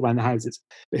is all around the houses,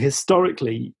 but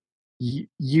historically,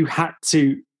 you had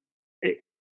to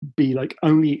be, like,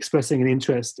 only expressing an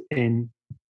interest in,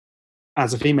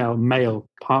 as a female, male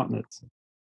partners.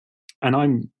 And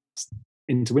I'm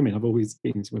into women. I've always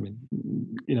been into women.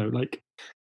 Like,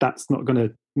 that's not going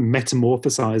to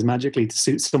metamorphosize magically to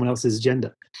suit someone else's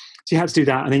gender. So you had to do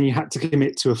that, and then you had to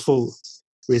commit to a full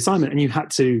reassignment, and you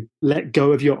had to let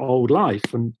go of your old life,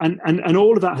 and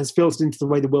all of that has filtered into the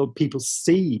way the world people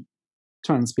see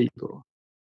trans people.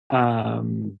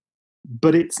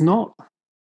 But it's not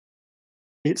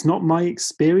my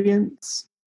experience,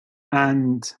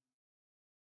 and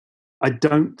I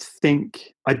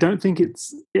think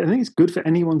it's good for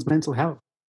anyone's mental health.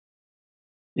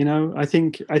 I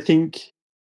think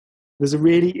there's a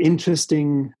really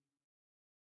interesting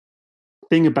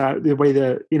thing about the way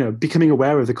that, becoming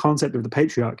aware of the concept of the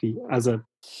patriarchy as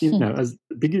as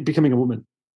becoming a woman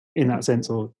in that sense,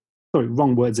 or, sorry,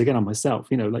 wrong words again on myself,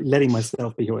 like letting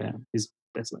myself be who I am is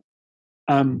better.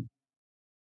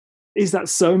 Is that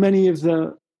so many of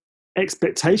the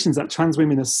expectations that trans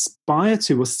women aspire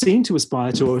to, or seem to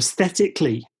aspire to, or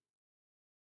aesthetically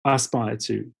aspire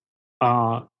to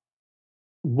are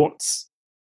what's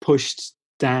pushed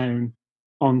down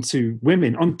onto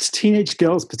women, onto teenage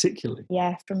girls particularly.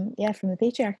 Yeah, from the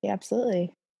patriarchy,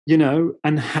 absolutely. You know,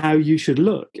 and how you should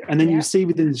look. And then you see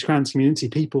within the trans community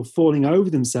people falling over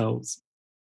themselves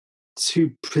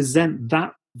to present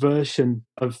that version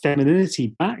of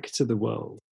femininity back to the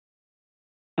world.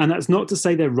 And that's not to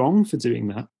say they're wrong for doing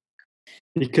that,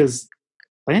 because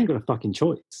they ain't got a fucking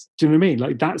choice. Do you know what I mean?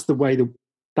 Like that's the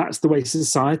way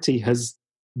society has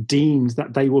deemed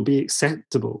that they will be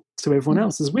acceptable to everyone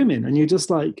else as women. And you're just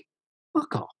like,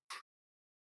 fuck off.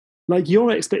 Like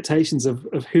your expectations of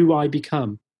who I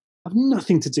become have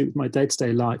nothing to do with my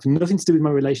day-to-day life, nothing to do with my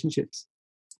relationships,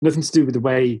 nothing to do with the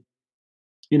way,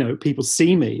 you know, people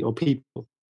see me or people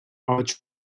are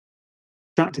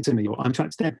attracted to me or I'm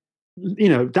attracted to them. You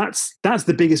know, that's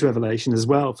the biggest revelation as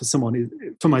well for someone,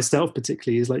 for myself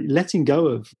particularly, is like letting go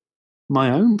of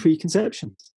my own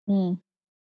preconceptions of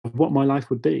what my life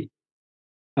would be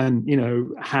and, you know,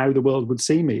 how the world would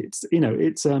see me. It's, you know,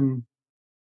 it's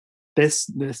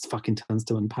there's fucking tons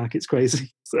to unpack. It's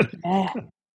crazy. So. Yeah.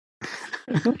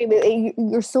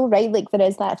 You're so right. Like there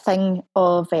is that thing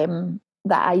of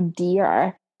that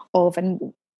idea of,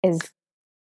 and is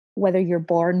whether you're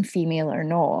born female or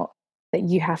not, that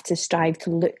you have to strive to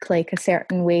look like a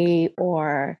certain way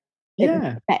or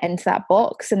fit into that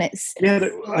box. And it's I had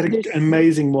an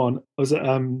amazing one. I was at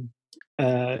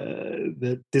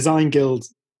the Design Guild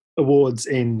Awards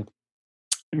in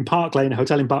Park Lane, a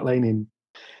hotel in Park Lane in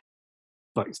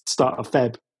like start of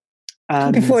Feb.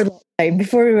 And before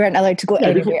we weren't allowed to go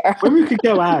anywhere. When we could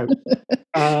go out.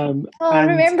 I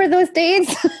remember those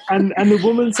days. and the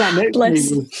woman sat next to me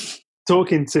was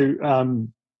talking to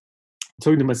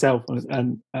myself,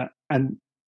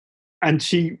 and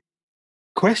she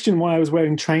questioned why I was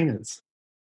wearing trainers.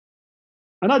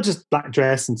 And I just black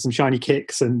dress and some shiny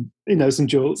kicks and, you know, some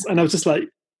jewels. And I was just like,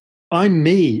 I'm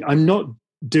me. I'm not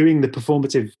doing the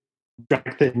performative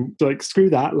drag thing. Like, screw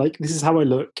that. Like, this is how I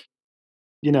look.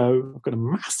 You know, I've got a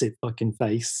massive fucking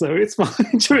face, so it's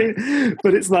fine.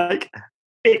 But it's like,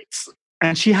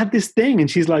 and she had this thing, and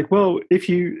she's like, well, if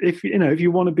you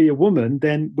want to be a woman,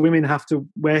 then women have to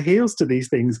wear heels to these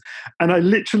things. And I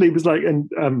literally was like,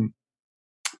 and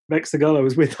Bex, the girl I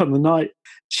was with on the night,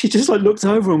 she just like looked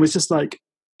over and was just like,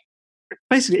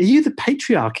 basically, are you the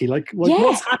patriarchy? Like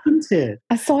what's happened here?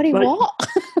 Sorry, like, what?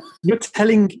 you're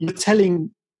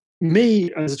telling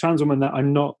me as a trans woman that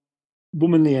I'm not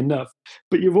womanly enough,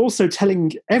 but you're also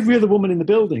telling every other woman in the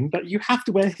building that you have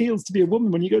to wear heels to be a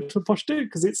woman when you go to a posh do,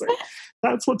 because it's like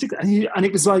that's what and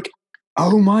it was like,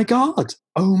 oh my god,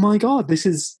 this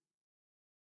is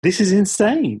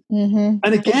insane. And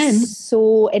again, it's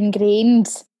so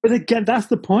ingrained. But again, that's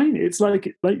the point. It's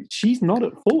like she's not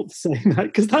at fault saying that,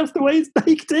 because that's the way it's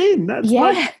baked in. That's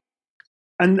like,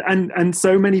 and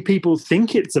so many people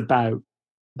think it's about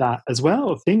that as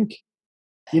well. Think,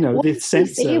 you know, what this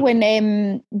sense. Did you say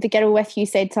when the girl with you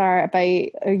said to her about,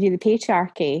 are you the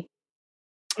patriarchy?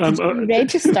 Did you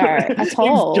register at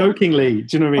all? Jokingly,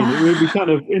 do you know what I mean? We kind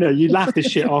of, you know, you laugh this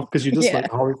shit off because you're just like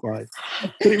horrified.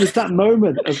 But it was that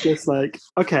moment of just like,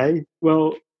 okay,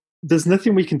 well, there's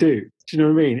nothing we can do. Do you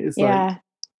know what I mean? It's like.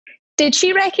 Did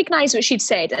she recognise what she'd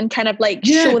said and kind of like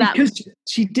show that? Because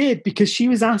she did, because she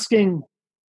was asking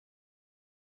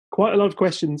quite a lot of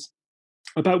questions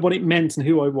about what it meant and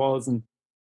who I was and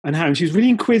how. And she was really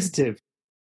inquisitive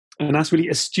and asked really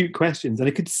astute questions. And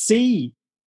I could see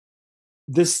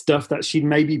the stuff that she'd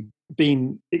maybe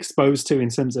been exposed to in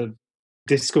terms of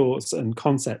discourse and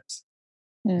concepts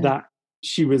that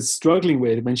she was struggling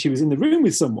with when she was in the room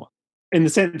with someone, in the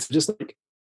sense of just like,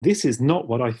 this is not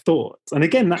what I thought. And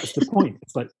again, that's the point.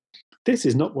 It's like, this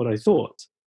is not what I thought.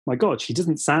 My God, she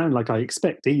doesn't sound like I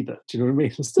expect either. Do you know what I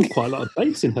mean? There's still quite a lot of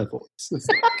bass in her voice.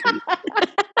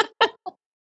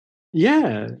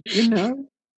 Yeah, you know.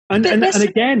 And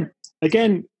again,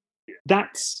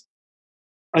 that's,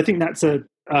 I think that's a,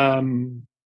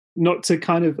 not to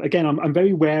kind of, again, I'm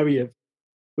very wary of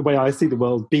the way I see the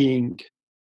world being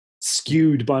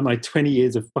skewed by my 20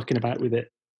 years of fucking about with it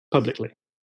publicly.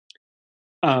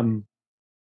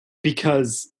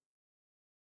 Because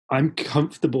I'm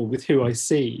comfortable with who I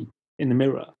see in the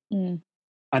mirror. And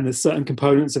there's certain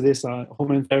components of this,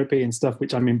 hormone therapy and stuff,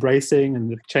 which I'm embracing and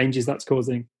the changes that's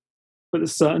causing. But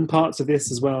there's certain parts of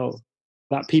this as well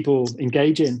that people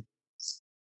engage in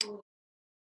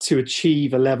to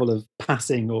achieve a level of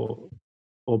passing or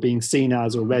being seen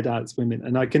as or read as women.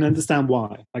 And I can understand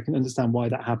why. I can understand why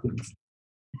that happens.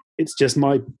 It's just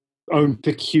my own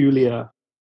peculiar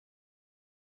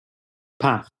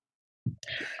path.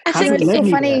 I think it's so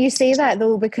funny you say that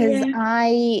though, because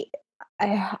I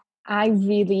I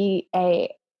really, I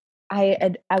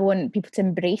want people to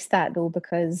embrace that though,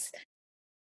 because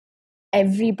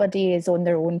everybody is on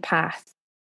their own path,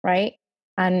 right?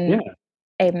 And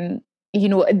you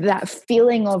know, that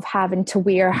feeling of having to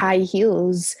wear high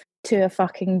heels to a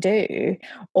fucking do,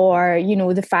 or you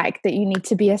know, the fact that you need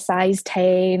to be a size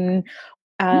 10,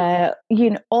 you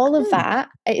know, all of that,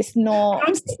 it's not,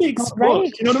 I'm 6 foot,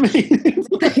 right. you know what I mean?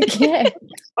 Yeah.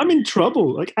 I'm in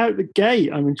trouble, like out the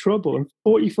gate. I'm in trouble. I'm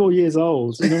 44 years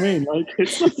old, you know what I mean? Like,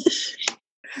 it's like,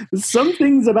 there's some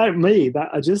things about me that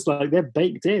are just like, they're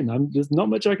baked in. There's not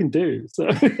much I can do. So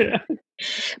yeah.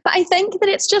 But I think that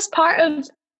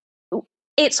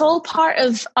it's all part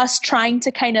of us trying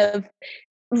to kind of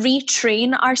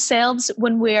retrain ourselves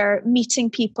when we're meeting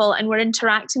people and we're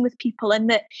interacting with people, and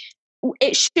that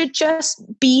it should just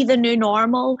be the new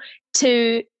normal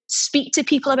to speak to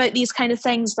people about these kind of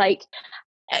things. Like,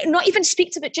 not even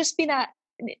speak to, but just be that,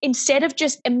 instead of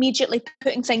just immediately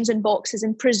putting things in boxes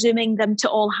and presuming them to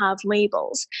all have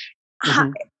labels,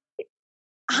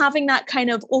 having that kind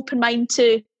of open mind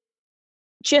to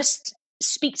just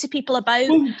speak to people about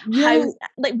how,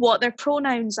 like, what their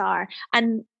pronouns are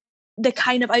and the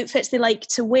kind of outfits they like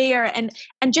to wear, and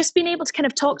just being able to kind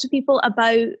of talk to people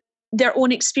about their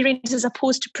own experiences as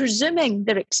opposed to presuming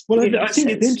their experiences. Well, I think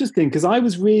it's interesting because I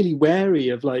was really wary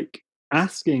of like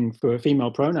asking for a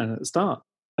female pronoun at the start.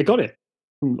 I got it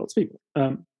from lots of people,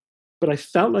 but I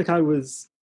felt like I was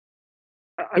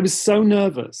so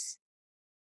nervous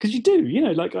because you do, you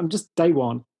know, like I'm just day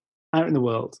one out in the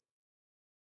world,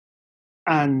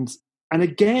 and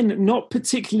again, not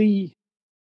particularly,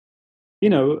 you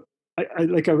know.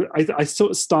 I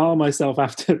sort of style myself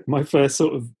after my first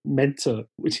sort of mentor,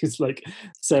 which is like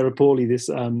Sarah Pauly, this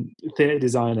theatre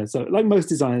designer. So like most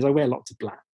designers, I wear lots of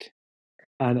black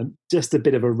and I'm just a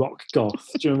bit of a rock goth.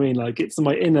 Do you know what I mean? Like it's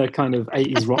my inner kind of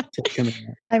 80s rock tick.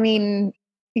 I mean,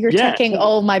 you're ticking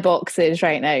all my boxes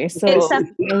right now. So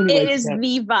it is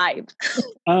the vibe.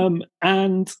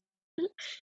 And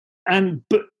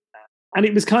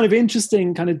it was kind of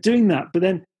interesting kind of doing that, but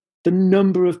then the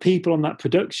number of people on that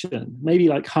production, maybe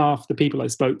like half the people I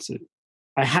spoke to,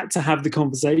 I had to have the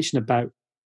conversation about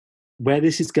where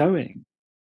this is going.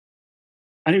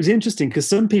 And it was interesting because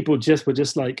some people were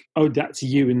just like, oh, that's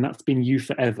you and that's been you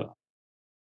forever.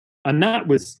 And that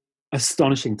was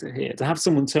astonishing to hear, to have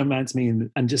someone turn around to me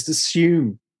and just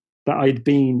assume that I'd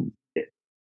been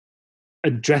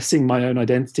addressing my own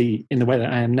identity in the way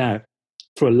that I am now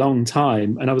for a long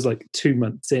time. And I was like 2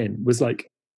 months in, was like,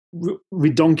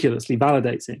 redonkulously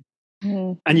validating.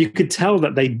 And you could tell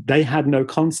that they had no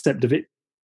concept of it,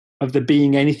 of there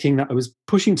being anything that I was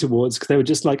pushing towards, because they were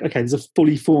just like, okay, there's a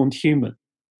fully formed human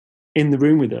in the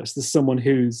room with us. There's someone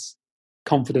who's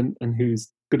confident and who's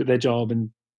good at their job, and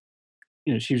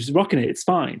you know, she was rocking it. It's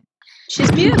fine. She's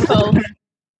beautiful.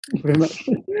 Very much.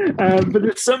 But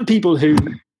there's some people who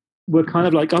were kind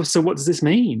of like, oh, so what does this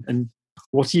mean? And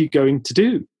what are you going to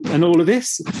do? And all of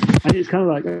this. And it's kind of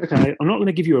like, okay, I'm not going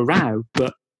to give you a row,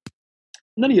 but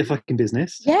none of your fucking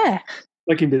business. Yeah.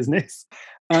 Fucking business.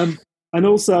 And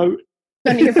also...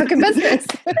 None of your fucking business.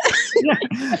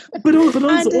 Yeah. But also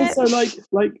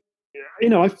like, you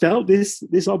know, I felt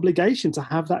this obligation to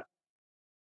have that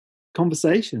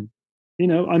conversation. You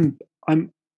know,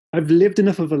 I've lived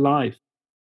enough of a life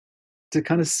to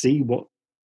kind of see what,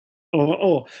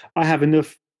 or I have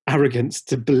enough arrogance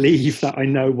to believe that I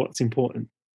know what's important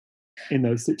in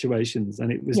those situations.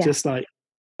 And it was just like,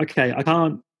 okay, I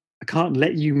can't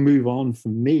let you move on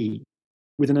from me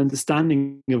with an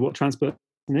understanding of what trans person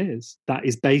is that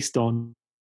is based on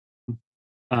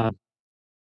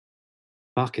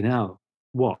fucking hell,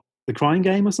 what, The Crying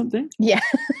Game or something? Yeah.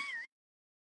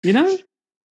 You know,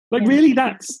 like really,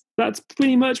 that's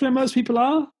pretty much where most people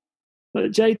are.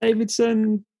 Like Jay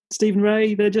Davidson, Stephen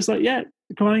Ray, they're just like, yeah,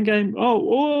 The Crying Game.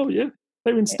 Oh, yeah,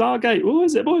 they were in Stargate. Oh,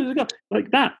 is it, boy?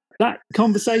 Like that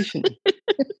conversation.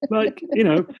 Like, you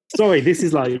know, sorry, this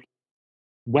is like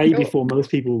way before most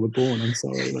people were born. I'm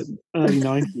sorry, like early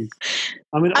 90s.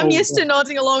 I'm used to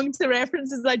nodding along to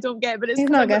references I don't get, but it's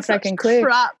not got a freaking clue.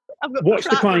 Crap. I've got Watch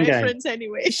The Crying reference Game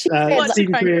anyway.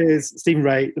 Stephen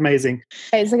Ray, amazing.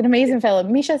 It's like an amazing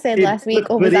film. Misha said last week,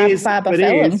 was that fab a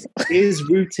film? It is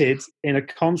rooted in a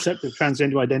concept of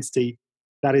transgender identity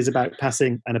that is about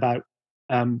passing and about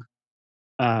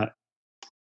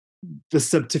the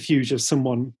subterfuge of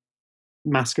someone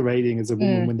masquerading as a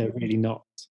woman when they're really not.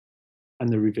 And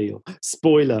the reveal.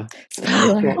 Spoiler.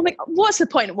 Oh my God, what's the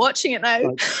point of watching it now?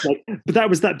 But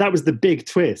that was the big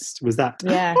twist. Was that?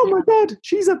 Yeah. Oh my God,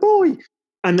 she's a boy.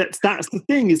 And that's the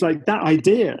thing. Is like that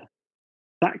idea,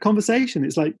 that conversation.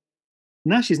 It's like,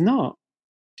 no, she's not.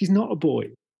 She's not a boy.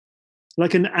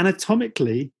 like an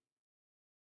anatomically,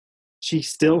 she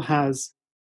still has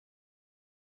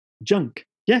junk.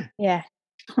 Yeah. Yeah.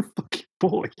 Fucking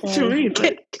boy. Do you know what I mean?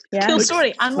 Like, Cool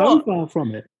story. And so what? far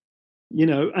from it, you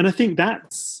know, and I think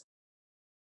that's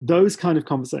those kind of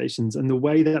conversations and the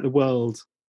way that the world,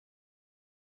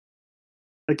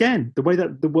 again, the way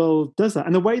that the world does that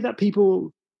and the way that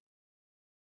people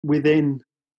within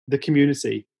the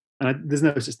community, and there's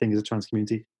no such thing as a trans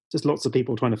community, just lots of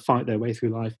people trying to fight their way through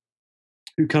life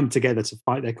who come together to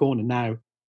fight their corner now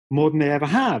more than they ever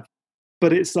have.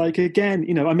 But it's like, again,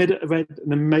 you know, I read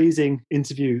an amazing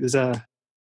interview. There's a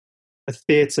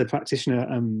theatre practitioner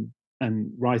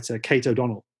and writer, Kate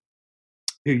O'Donnell,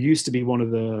 who used to be one of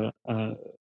the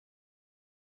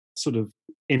sort of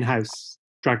in-house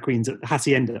drag queens at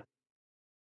Hacienda,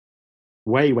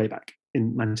 way back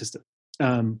in Manchester.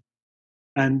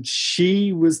 And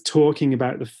she was talking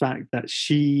about the fact that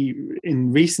she,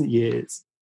 in recent years,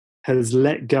 has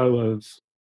let go of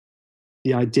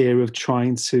the idea of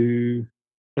trying to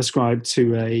ascribe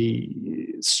to a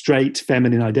straight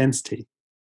feminine identity.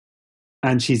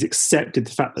 And she's accepted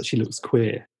the fact that she looks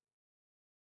queer.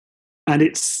 And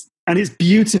it's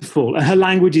beautiful. And her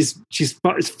language is, she's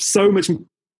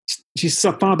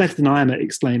so far better than I am at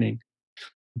explaining.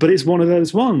 But it's one of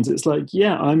those ones. It's like,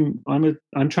 yeah, I'm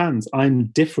trans. I'm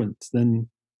different than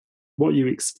what you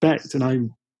expect, and I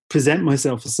present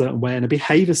myself a certain way, and I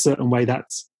behave a certain way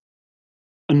that's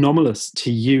anomalous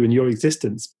to you and your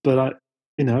existence. But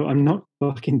I'm not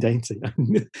fucking dainty.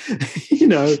 You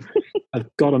know, I've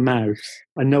got a mouth.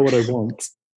 I know what I want,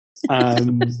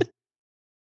 and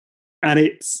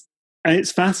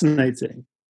it's fascinating.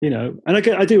 You know, and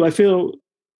I feel,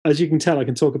 as you can tell, I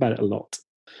can talk about it a lot.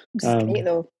 Great,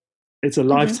 though. It's a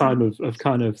lifetime of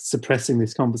kind of suppressing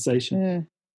this conversation.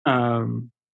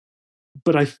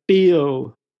 But I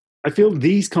feel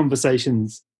these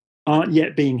conversations aren't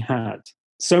yet being had.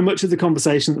 So much of the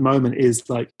conversation at the moment is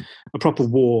like a proper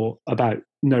war about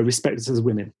respect us as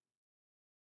women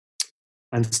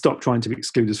and stop trying to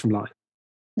exclude us from life.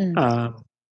 And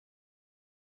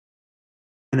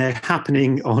they're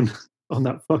happening on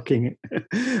that fucking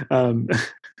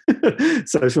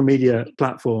social media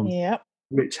platform,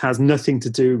 which has nothing to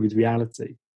do with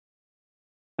reality.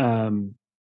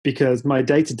 Because my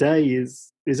day-to-day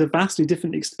is a vastly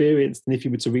different experience than if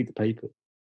you were to read the paper.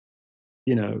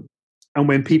 You know, and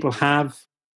when people have,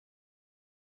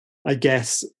 I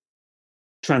guess,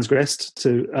 transgressed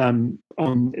to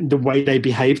on the way they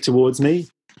behave towards me,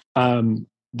 the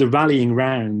rallying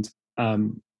round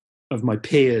of my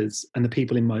peers and the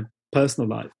people in my personal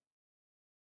life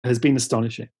has been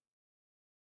astonishing.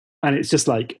 And it's just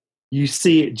like, you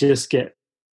see it just get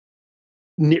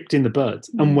nipped in the bud.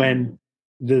 And when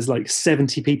there's like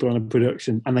 70 people on a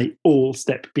production and they all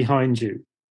step behind you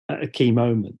at a key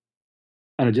moment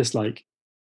and are just like,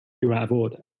 you're out of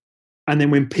order. And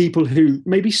then when people who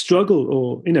maybe struggle,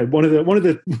 or one of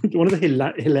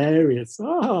the hilarious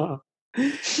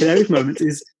moments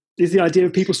is the idea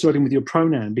of people struggling with your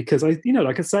pronoun, because like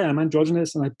I say, I'm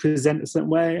androgynous and I present a certain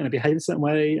way and I behave a certain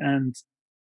way, and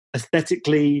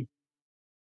aesthetically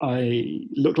I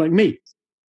look like me.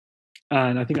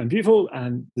 And I think I'm beautiful,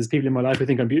 and there's people in my life who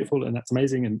think I'm beautiful, and that's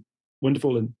amazing and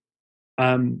wonderful,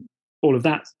 and all of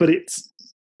that. But it's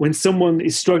when someone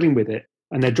is struggling with it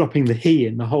and they're dropping the he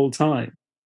in the whole time,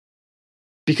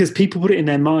 because people put it in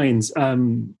their minds.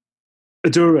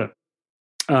 Adura,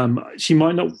 she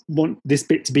might not want this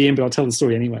bit to be in, but I'll tell the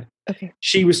story anyway. Okay.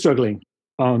 She was struggling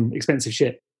on Expensive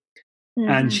Shit,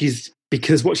 and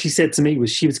because what she said to me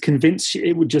was she was convinced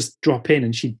it would just drop in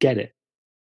and she'd get it.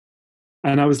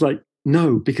 And I was like,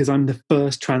 no, because I'm the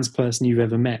first trans person you've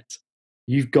ever met.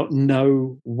 You've got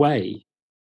no way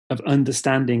of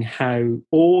understanding how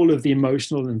all of the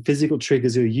emotional and physical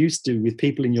triggers you're used to with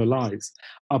people in your lives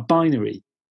are binary,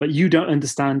 but you don't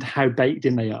understand how baked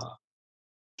in they are.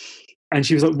 And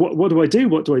she was like, what do I do?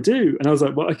 What do I do? And I was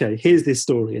like, well, okay, here's this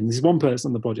story. And there's one person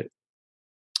on the project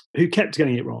who kept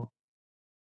getting it wrong.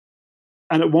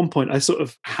 And at one point I sort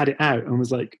of had it out and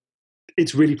was like,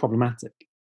 it's really problematic.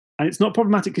 And it's not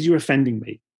problematic because you're offending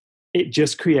me. It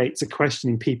just creates a question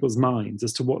in people's minds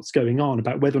as to what's going on,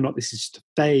 about whether or not this is just a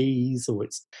phase or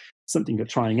it's something you're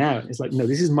trying out. It's like, no,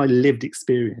 this is my lived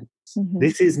experience.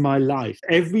 This is my life.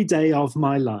 Every day of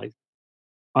my life,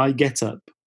 I get up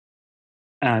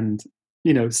and,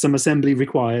 some assembly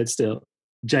required still.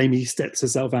 Jamie steps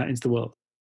herself out into the world.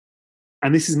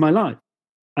 And this is my life.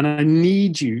 And I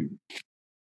need you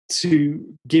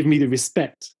to give me the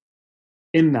respect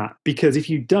in that, because if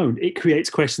you don't, it creates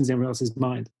questions in everyone else's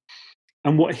mind.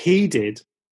 And what he did,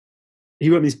 he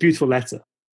wrote me this beautiful letter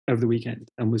over the weekend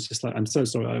and was just like, I'm so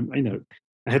sorry,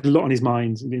 I had a lot on his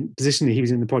mind. Positionally, he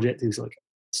was in the project. He was like,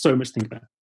 so much to think about.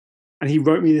 And he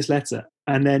wrote me this letter.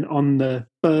 And then on the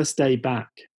first day back,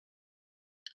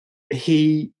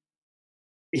 he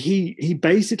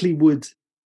basically would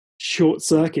short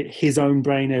circuit his own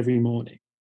brain every morning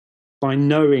by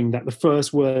knowing that the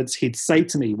first words he'd say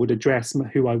to me would address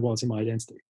who I was in my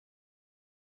identity.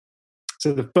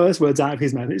 So the first words out of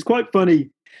his mouth, it's quite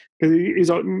funny because he's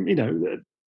like, a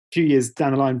few years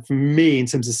down the line from me in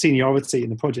terms of seniority in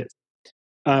the project.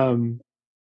 And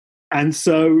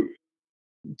so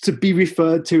to be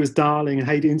referred to as darling and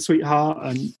hey doing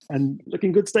sweetheart and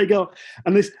looking good stay girl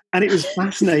and it was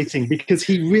fascinating because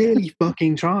he really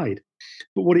fucking tried.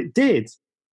 But what it did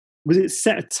was it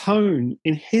set a tone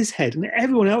in his head and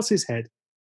everyone else's head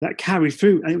that carried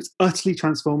through, and it was utterly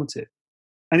transformative.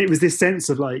 And it was this sense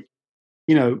of like,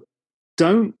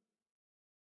 don't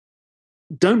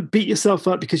beat yourself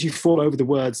up because you fall over the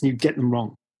words and you get them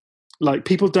wrong. Like,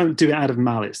 people don't do it out of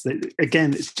malice.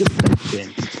 Again, it's just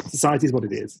society is what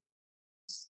it is.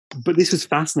 But this was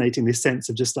fascinating, this sense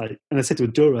of just like, and I said to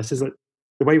Adura, I says, like,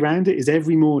 the way around it is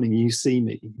every morning you see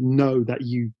me, know that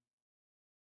you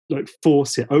like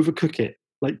force it, overcook it,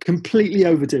 like completely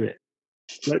overdo it.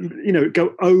 Like,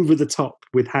 go over the top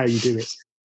with how you do it.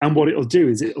 And what it'll do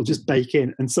is it'll just bake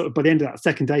in. And sort of by the end of that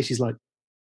second day, she's like,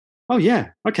 oh yeah,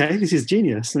 okay, this is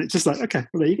genius. And it's just like, okay,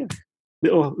 well, there you go.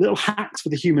 Little hacks for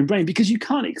the human brain, because you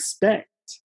can't expect,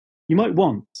 you might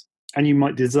want and you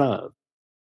might deserve,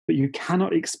 but you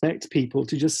cannot expect people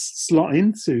to just slot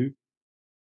into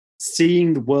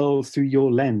seeing the world through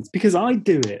your lens, because I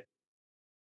do it,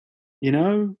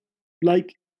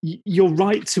 like you're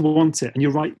right to want it, and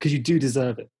you're right because you do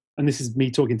deserve it. And this is me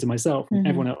talking to myself and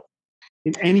everyone else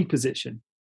in any position.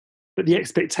 But the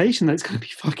expectation that it's going to be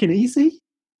fucking easy,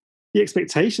 the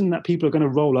expectation that people are going to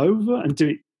roll over and do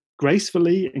it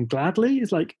gracefully and gladly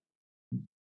is like,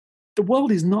 the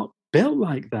world is not built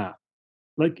like that.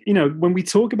 Like, when we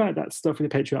talk about that stuff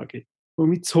with the patriarchy, when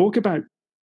we talk about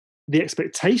the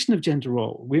expectation of gender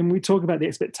role, when we talk about the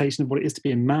expectation of what it is to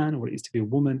be a man or what it is to be a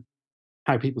woman,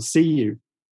 how people see you,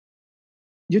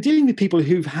 you're dealing with people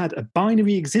who've had a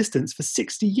binary existence for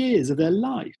 60 years of their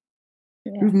life,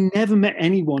 who've never met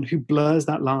anyone who blurs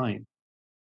that line.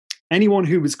 Anyone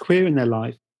who was queer in their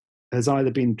life has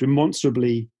either been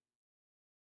demonstrably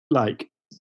like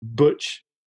butch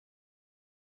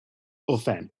or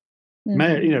femme,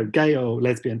 gay or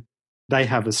lesbian. They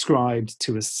have ascribed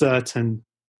to a certain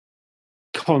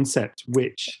concept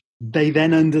which they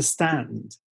then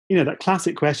understand. That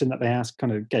classic question that they ask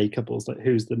kind of gay couples, like,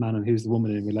 who's the man and who's the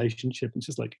woman in a relationship? And it's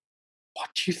just like, what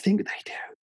do you think they do?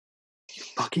 You're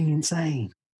fucking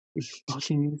insane. You're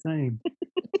fucking insane.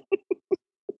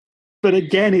 But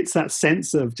again, it's that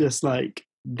sense of just like,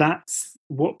 that's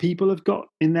what people have got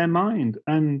in their mind.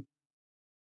 And,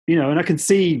 and I can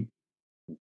see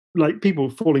like people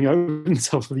falling over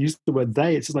themselves for the use of the word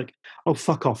they. It's just like, oh,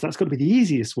 fuck off. That's got to be the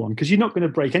easiest one because you're not going to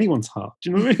break anyone's heart. Do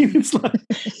you know what I mean? It's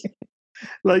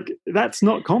like that's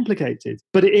not complicated,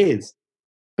 but it is.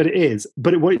 But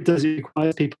what it does, it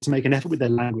requires people to make an effort with their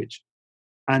language.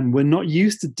 And we're not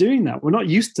used to doing that. We're not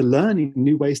used to learning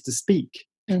new ways to speak.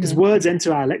 Because words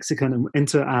enter our lexicon and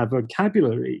enter our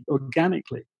vocabulary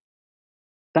organically.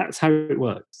 That's how it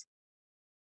works.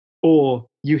 Or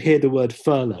you hear the word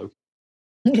furlough,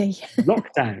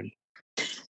 lockdown,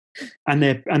 and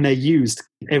they're used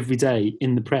every day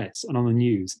in the press and on the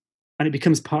news, and it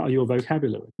becomes part of your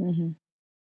vocabulary. And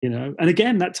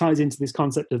again, that ties into this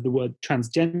concept of the word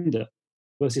transgender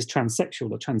versus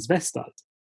transsexual or transvestite.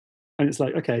 And it's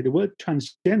like, okay, the word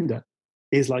transgender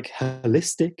is like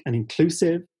holistic and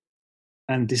inclusive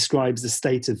and describes the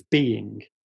state of being,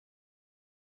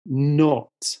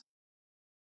 it's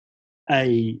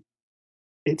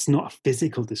not a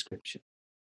physical description.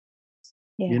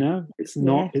 It's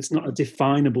not a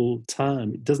definable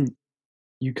term.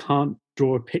 You can't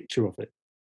draw a picture of it.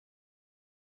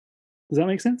 Does that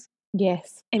make sense?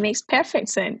 Yes. It makes perfect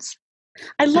sense.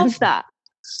 I love that.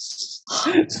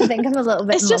 I think I'm a little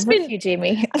bit in love with you,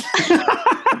 Jamie.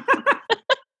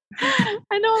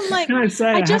 I know, I'm like,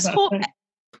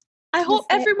 I hope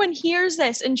everyone hears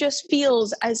this and just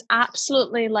feels as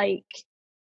absolutely like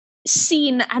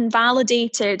seen and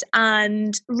validated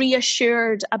and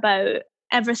reassured about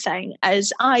everything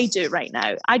as I do right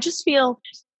now. I just feel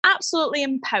absolutely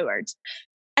empowered.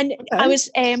 And okay. I was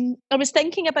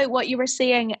thinking about what you were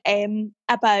saying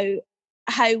about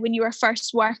how when you were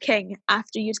first working,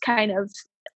 after you'd kind of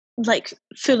like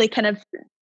fully kind of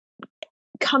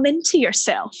come into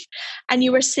yourself, and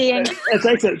you were saying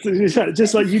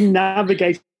just like you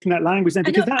navigating that language then,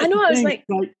 because I know, I was like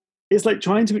it's like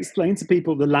trying to explain to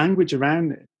people the language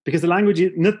around it. because the language,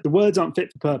 the words aren't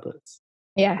fit for purpose.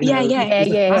 Yeah.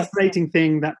 It's a fascinating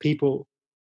thing that people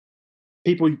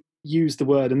use the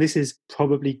word, and this is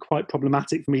probably quite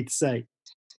problematic for me to say,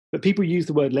 but people use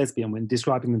the word lesbian when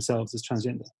describing themselves as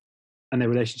transgender and their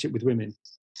relationship with women.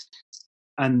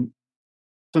 And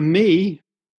for me,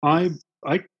 I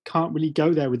can't really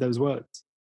go there with those words,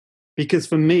 because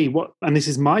for me, and this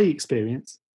is my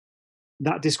experience,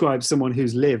 that describes someone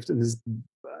who's lived and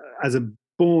as a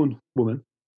born woman,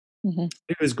 who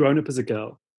has grown up as a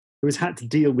girl, who has had to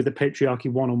deal with the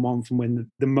patriarchy one-on-one from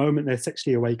when the moment they're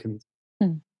sexually awakened,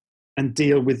 and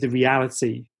deal with the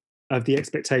reality of the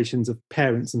expectations of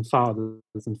parents and fathers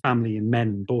and family and men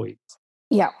and boys.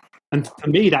 Yeah. And for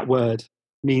me, that word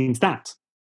means that.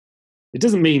 It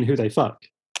doesn't mean who they fuck.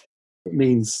 It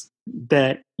means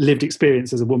their lived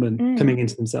experience as a woman coming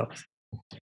into themselves.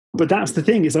 But that's the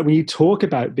thing, is that when you talk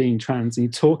about being trans and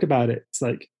you talk about it, it's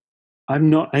like, I'm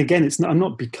not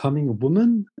becoming a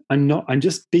woman. I'm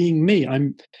just being me.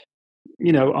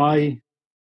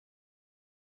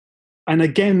 And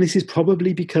again, this is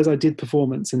probably because I did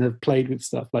performance and have played with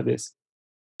stuff like this,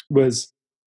 was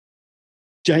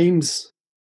James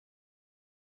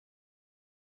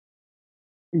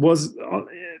was,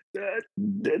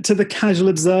 to the casual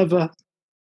observer,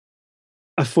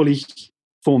 a fully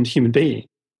formed human being.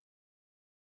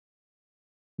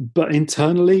 But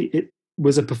internally, it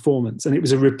was a performance, and it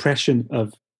was a repression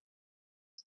of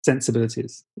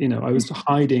sensibilities. I was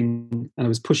hiding, and I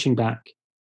was pushing back,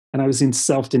 and I was in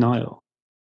self-denial.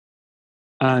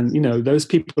 And, those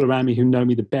people around me who know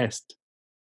me the best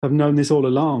have known this all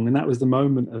along. And that was the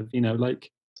moment of,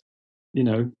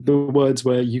 the words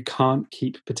where you can't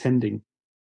keep pretending,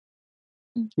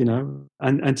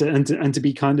 and to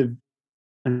be kind of,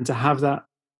 and to have that,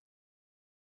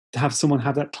 to have someone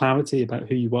have that clarity about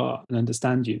who you are and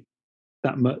understand you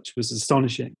that much was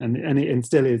astonishing. And it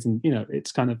still is. And,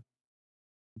 it's kind of,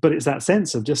 but it's that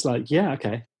sense of just like, yeah,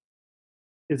 okay.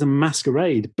 It's a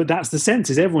masquerade, but that's the sense,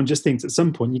 is everyone just thinks at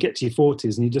some point you get to your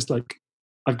 40s and you're just like,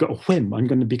 I've got a whim, I'm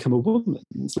going to become a woman.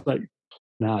 And it's like,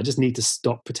 no, I just need to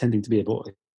stop pretending to be a boy.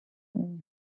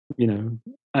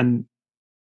 And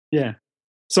yeah,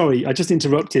 sorry, I just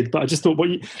interrupted, but I just thought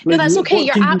no, that's okay.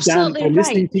 You're absolutely right.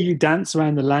 Listening to you dance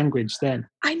around the language then.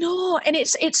 I know. And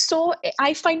it's so,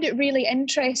 I find it really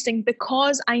interesting,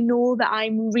 because I know that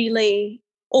I'm really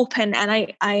open,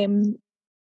 and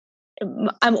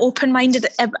I'm open-minded,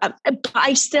 but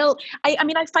I still, I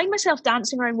find myself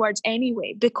dancing around words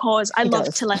anyway, because I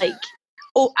love to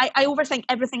I overthink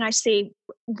everything I say,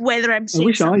 whether I'm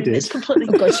saying something that's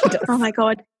completely. Oh my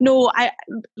God, no!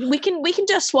 We can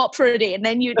do a swap for a day, and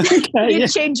then you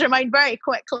change your mind very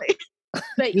quickly.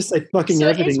 But, just say fucking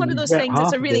everything. It's one of those things.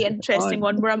 It's a really interesting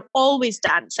one where I'm always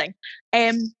dancing.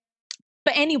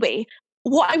 But anyway,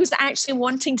 what I was actually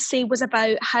wanting to say was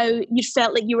about how you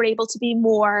felt like you were able to be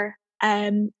more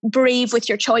brave with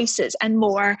your choices, and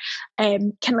more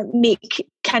make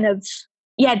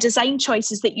design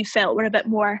choices that you felt were a bit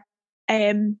more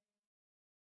out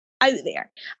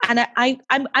there. And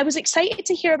I was excited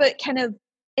to hear about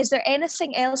is there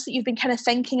anything else that you've been kind of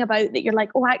thinking about that you're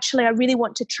like, oh, actually, I really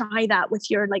want to try that with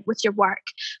your work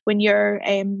when you're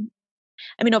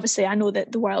obviously I know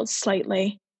that the world's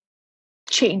slightly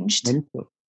changed. A little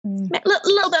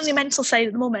bit on the mental side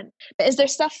at the moment, but is there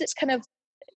stuff that's kind of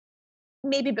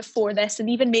maybe before this and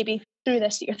even maybe through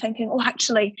this that you're thinking, oh,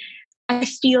 actually, I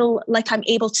feel like I'm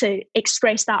able to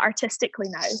express that artistically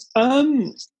now?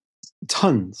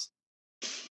 Tons.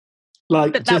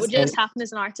 But that would just happen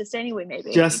as an artist anyway,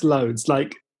 maybe. Just loads.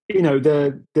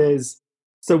 There's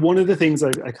so one of the things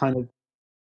I kind of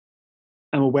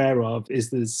am aware of is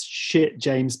there's shit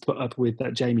James put up with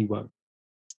that Jamie won't.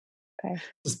 Okay.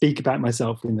 To speak about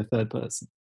myself in the third person,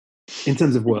 in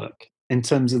terms of work, in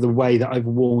terms of the way that I've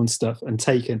worn stuff and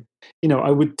taken.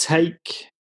 I would take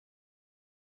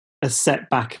a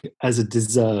setback as a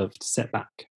deserved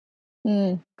setback.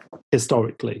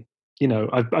 Historically.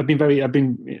 I've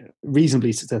been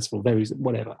reasonably successful,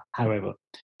 however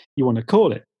you want to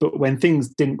call it. But when things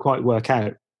didn't quite work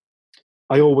out,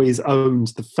 I always owned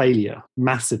the failure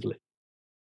massively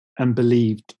and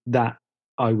believed that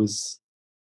I was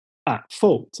at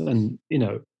fault. And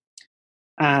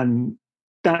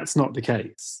that's not the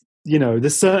case.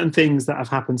 There's certain things that have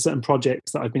happened, certain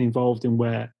projects that I've been involved in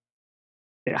where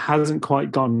it hasn't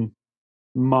quite gone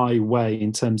my way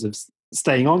in terms of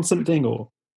staying on something or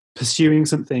pursuing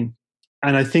something,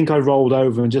 and I think I rolled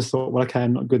over and just thought, well, okay,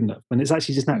 I'm not good enough. And it's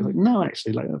actually just not like, no,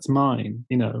 actually, like, that's mine,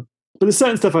 But there's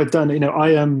certain stuff I've done.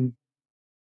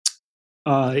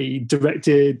 I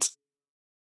directed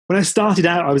when I started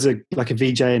out. I was a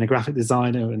VJ and a graphic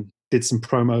designer and did some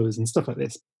promos and stuff like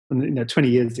this. and 20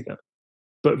 years ago.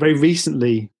 But very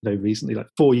recently, like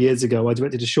 4 years ago, I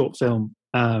directed a short film,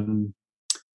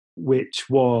 which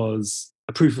was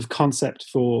a proof of concept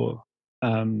for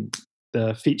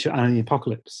the feature Anna and the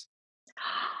Apocalypse.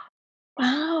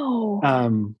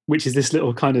 Wow. Which is this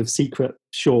little kind of secret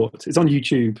short. It's on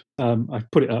YouTube. I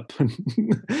put it up and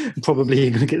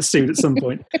probably going to get sued at some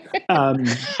point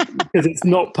because it's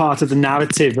not part of the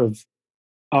narrative of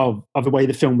the way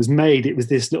the film was made. It was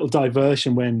this little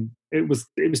diversion when it was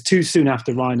too soon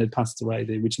after Ryan had passed away,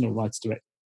 the original writer director,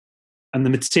 and the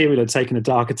material had taken a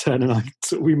darker turn, and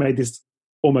we made this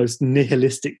almost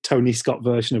nihilistic Tony Scott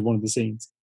version of one of the scenes.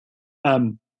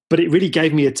 But it really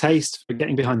gave me a taste for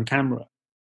getting behind the camera.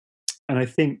 And I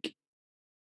think,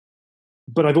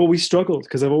 but I've always struggled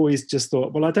because I've always just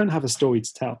thought, well, I don't have a story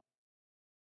to tell.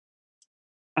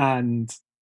 And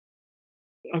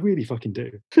I really fucking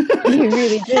do. You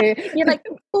really do. You're like,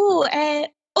 yeah.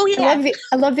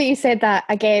 I love that you said that.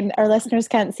 Again, our listeners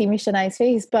can't see Misha and I's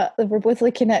face, but we're both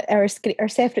looking at our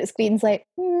separate screens like,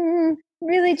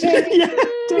 really, Jamie? Yeah,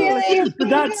 really? But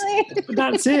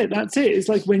that's it. It's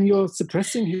like when you're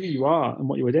suppressing who you are and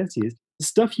what your identity is, the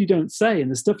stuff you don't say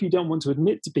and the stuff you don't want to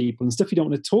admit to people and stuff you don't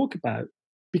want to talk about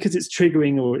because it's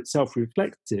triggering or it's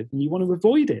self-reflective and you want to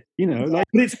avoid it, but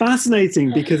it's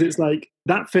fascinating because it's like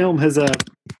that film has a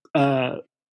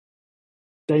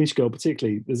Danish Girl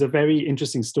particularly, there's a very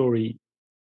interesting story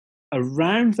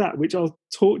around that which I'll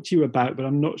talk to you about, but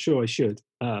I'm not sure I should.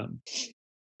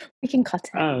 We can cut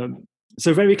it.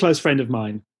 So a very close friend of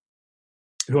mine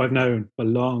who I've known for a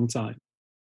long time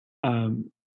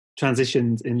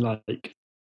transitioned in like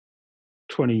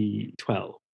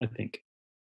 2012, I think.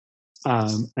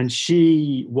 And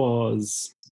she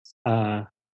was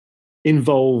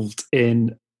involved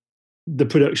in the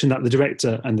production that the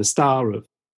director and the star of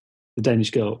The Danish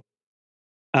Girl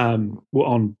were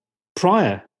on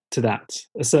prior to that,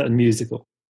 a certain musical.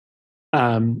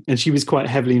 And she was quite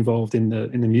heavily involved in the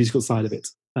musical side of it,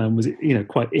 was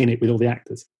quite in it with all the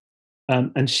actors.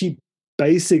 And she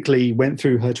basically went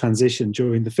through her transition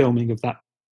during the filming of that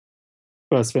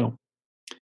first film.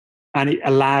 And it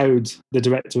allowed the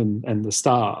director and the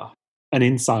star an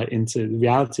insight into the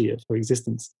reality of her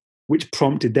existence, which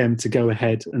prompted them to go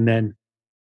ahead and then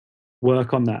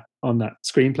work on that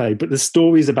screenplay. But the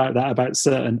stories about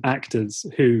certain actors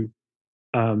who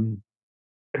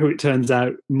it turns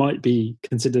out might be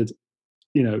considered,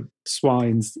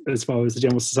 swines as far as the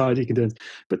general society concerns,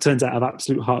 but turns out have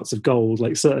absolute hearts of gold,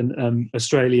 like certain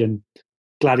Australian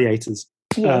gladiators.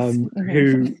 Yes.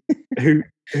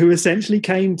 Who essentially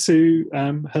came to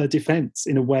her defense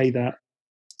in a way that,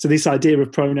 so this idea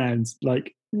of pronouns,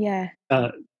 like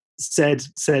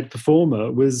said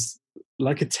performer was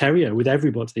like a terrier with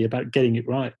everybody about getting it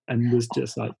right and was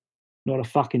just like, not a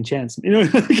fucking chance,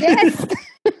 Yes.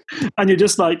 And you're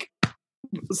just like,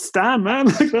 Stan, man,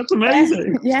 like, that's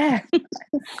amazing. Yeah.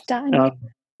 Stan.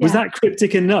 Was that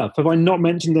cryptic enough? Have I not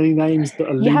mentioned any names that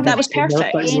are that was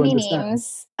perfect. Any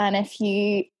names, and if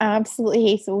you absolutely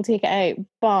hate it, we'll take it out.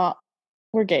 But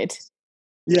we're good.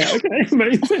 Yeah. Okay.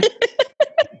 Amazing.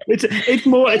 It's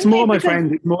more my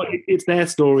friend. It's their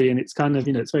story, and it's kind of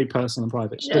it's very personal and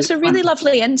private. It's a really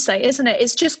lovely insight, isn't it?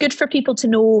 It's just good for people to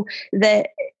know that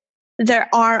there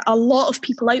are a lot of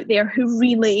people out there who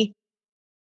really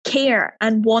care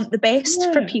and want the best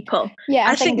for people. Yeah,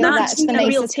 I think that's the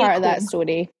nicest part of that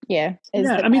story. Yeah.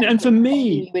 I mean, and for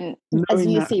me, as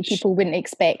you say, people wouldn't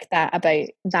expect that about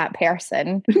that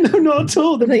person. No, not at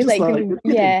all. They're just not him.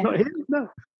 No.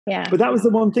 Yeah. But that was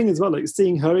the one thing as well, like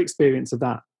seeing her experience of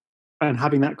that and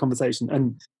having that conversation.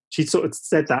 And she sort of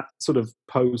said that sort of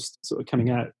post sort of coming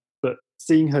out, but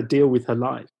seeing her deal with her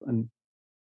life and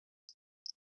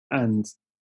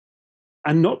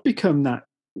not become that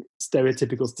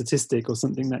stereotypical statistic or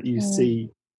something that you see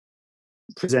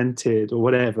presented or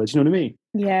whatever. Do you know what I mean?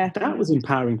 Yeah. That was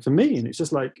empowering for me. And it's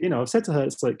just like, I've said to her,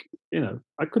 it's like,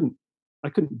 I couldn't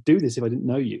do this if I didn't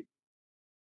know you.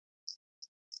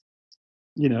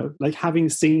 Like having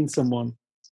seen someone,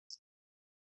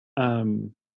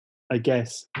 I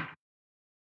guess,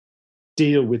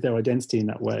 deal with their identity in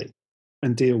that way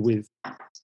and deal with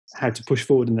how to push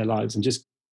forward in their lives and just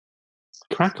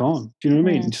crack on. Do you know what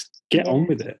I mean? Just get on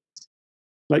with it.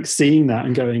 Like seeing that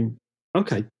and going,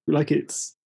 okay, like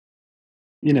it's,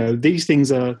 these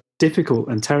things are difficult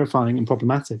and terrifying and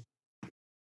problematic,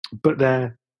 but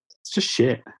it's just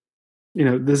shit.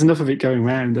 There's enough of it going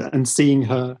around, and seeing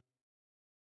her,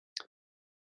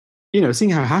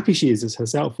 seeing how happy she is as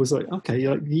herself was like, okay,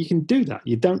 you can do that.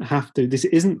 You don't have to. This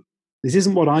isn't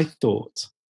what I thought.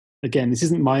 Again, this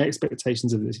isn't my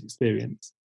expectations of this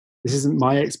experience. This isn't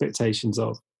my expectations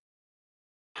of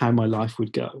how my life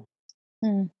would go.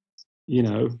 Mm. You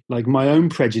know, like my own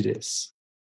prejudice.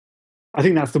 I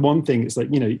think that's the one thing. It's like,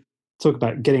 you know, talk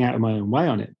about getting out of my own way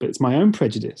on it, but it's my own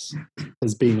prejudice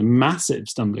has been a massive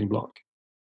stumbling block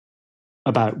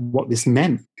about what this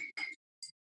meant,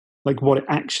 like what it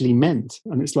actually meant.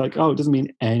 And it's like, oh, it doesn't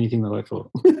mean anything that I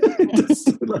thought.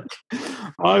 Like,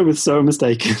 I was so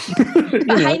mistaken.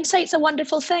 But hindsight's a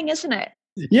wonderful thing, isn't it?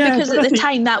 Yeah, because at the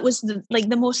time that was the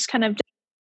most kind of.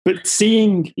 But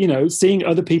seeing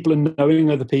other people and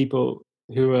knowing other people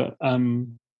who are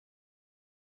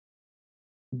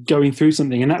going through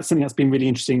something, and that's something that's been really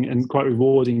interesting and quite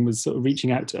rewarding, was sort of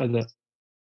reaching out to other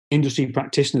industry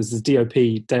practitioners. There's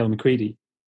DOP Dale McCready,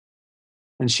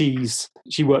 and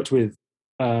she worked with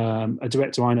a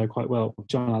director I know quite well,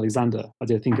 John Alexander. I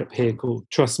did a thing up here called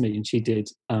Trust Me, and she did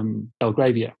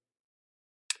Belgravia.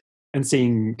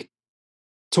 And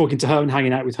talking to her and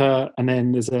hanging out with her, and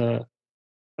then there's a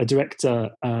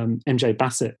director, MJ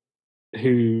Bassett,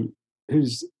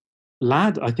 whose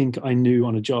lad I think I knew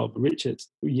on a job, Richard,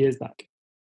 years back,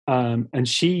 and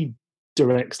she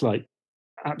directs like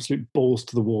absolute balls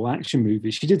to the wall action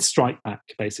movies. She did Strike Back,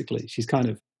 basically. She's kind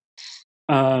of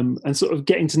and sort of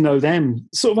getting to know them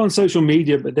sort of on social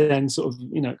media, but then sort of,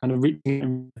 you know, kind of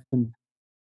reaching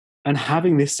and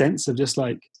having this sense of just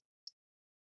like,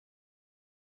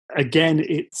 again,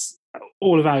 it's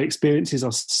all of our experiences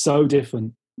are so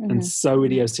different and so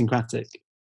idiosyncratic,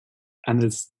 and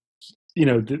there's, you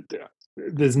know,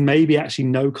 there's maybe actually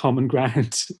no common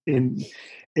ground in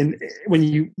when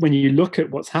you look at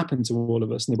what's happened to all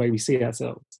of us and the way we see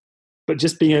ourselves. But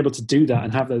just being able to do that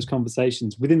and have those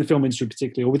conversations within the film industry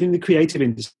particularly, or within the creative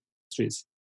industries,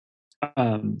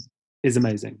 is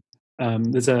amazing.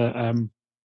 There's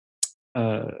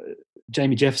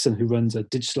Jamie Jefferson, who runs a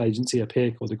digital agency up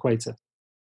here called Equator,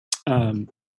 and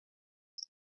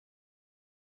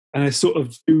I sort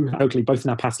of do locally, both in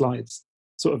our past lives,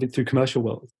 sort of through commercial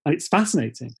world, and it's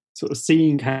fascinating sort of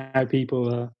seeing how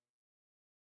people are,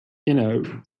 you know,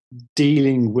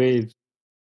 dealing with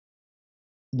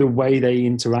the way they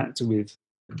interact with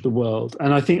the world.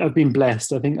 And I think I've been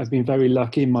blessed. I think I've been very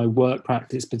lucky in my work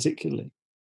practice, particularly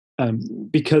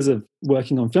because of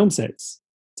working on film sets.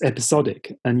 It's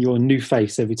episodic, and you're a new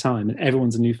face every time, and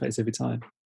everyone's a new face every time.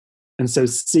 And so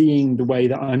seeing the way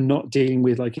that I'm not dealing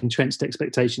with like entrenched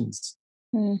expectations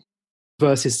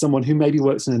versus someone who maybe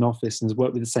works in an office and has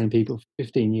worked with the same people for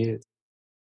 15 years,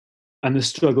 and the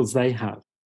struggles they have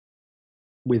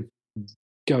with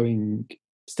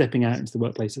stepping out into the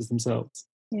workplaces themselves.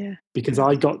 Yeah. Because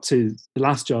I got to the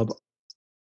last job,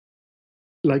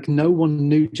 like no one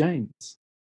knew James.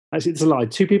 Actually, it's a lie.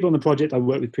 2 people on the project I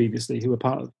worked with previously who were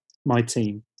part of my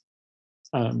team,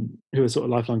 who were sort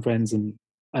of lifelong friends, and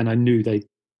I knew they'd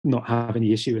not have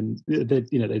any issue, and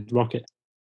they'd rock it.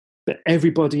 But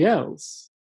everybody else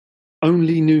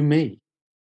only knew me.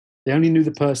 They only knew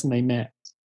the person they met.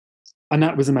 And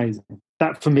that was amazing.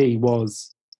 That for me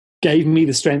gave me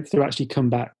the strength to actually come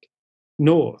back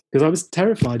north, because I was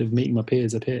terrified of meeting my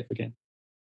peers up here again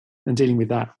and dealing with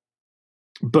that.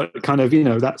 But kind of, you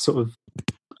know, that sort of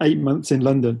 8 months in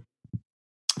London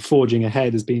forging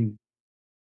ahead has been,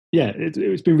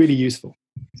 it's been really useful.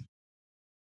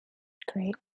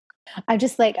 Great. I'm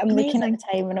looking at the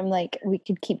time and I'm like, we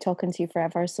could keep talking to you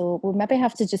forever, so we'll maybe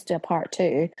have to just do a part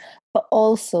 2. But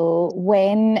also,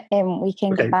 when we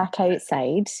can get back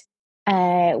outside,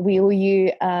 we owe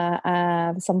you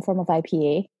some form of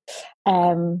IPA.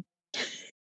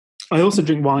 I also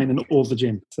drink wine and all the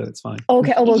gin, so it's fine.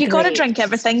 Okay, you got to drink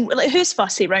everything. Like, who's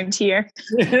fussy around here?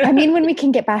 I mean, when we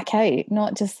can get back out,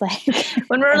 not just like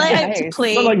when we're allowed out to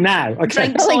play. Not like now. Okay.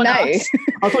 Drinks on now. us.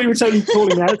 I thought you were totally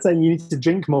calling out saying you need to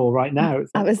drink more right now.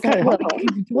 I was like,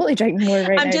 totally drink more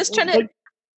right now.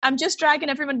 I'm just dragging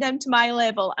everyone down to my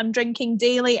level. I'm drinking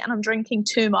daily and I'm drinking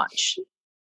too much.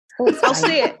 I'll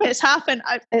say it. It's happened.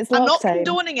 I'm not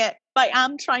condoning it, but I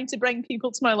am trying to bring people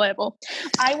to my level.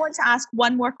 I want to ask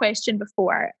one more question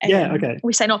before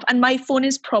we sign off. And my phone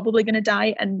is probably going to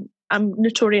die, and I'm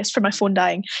notorious for my phone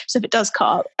dying. So if it does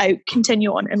cut out,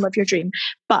 continue on and live your dream.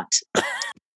 But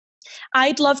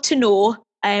I'd love to know,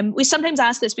 we sometimes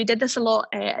ask this, we did this a lot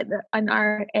in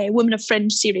our Women of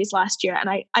Fringe series last year,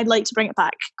 and I'd like to bring it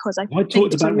back because I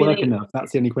talked about work enough.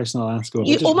 That's the only question I'll ask.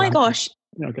 Oh my gosh.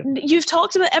 Okay. You've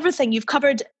talked about everything. You've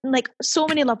covered like so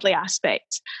many lovely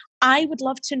aspects. I would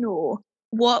love to know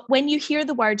when you hear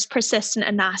the words persistent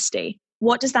and nasty,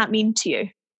 what does that mean to you?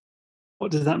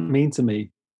 What does that mean to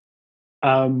me?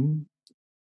 And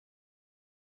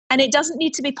it doesn't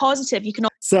need to be positive. You can.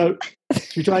 So,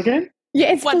 should we try again?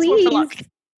 Yes, please.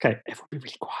 Okay, everyone be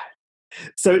really quiet.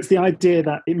 So it's the idea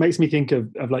that it makes me think of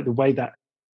like the way that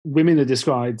women are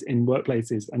described in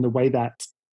workplaces, and the way that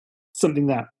something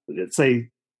that, let's say,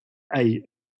 a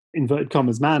inverted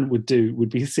commas man would do would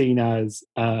be seen as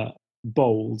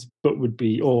bold, but would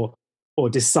be or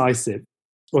decisive,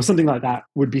 or something like that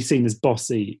would be seen as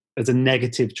bossy, as a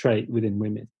negative trait within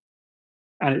women.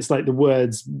 And it's like the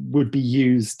words would be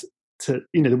used to,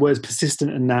 the words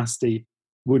persistent and nasty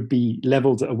would be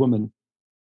leveled at a woman,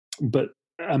 but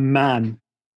a man,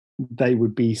 they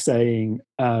would be saying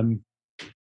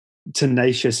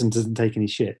tenacious and doesn't take any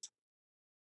shit.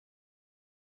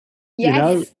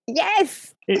 Yes.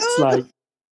 Yes. It's like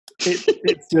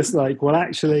it's just like, well,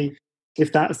 actually,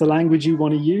 if that's the language you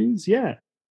want to use,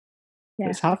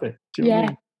 let's have it. Do you know what I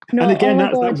mean? No, and again,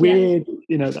 that's that weird,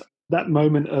 that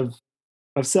moment of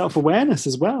self-awareness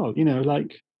as well.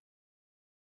 Like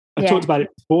I've talked about it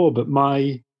before, but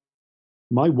my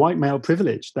white male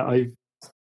privilege that I've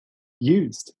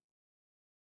used,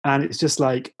 and it's just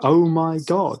like, oh my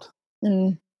God,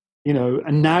 and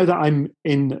now that I'm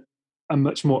in a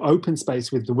much more open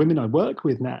space with the women I work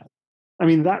with now, I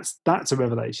mean, that's a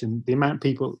revelation. The amount of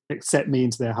people accept me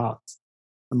into their hearts,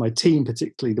 and my team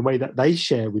particularly, the way that they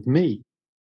share with me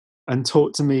and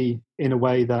talk to me in a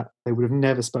way that they would have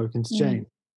never spoken to Jane.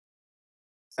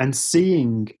 And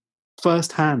seeing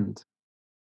firsthand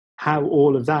how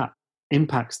all of that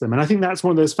impacts them. And I think that's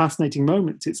one of those fascinating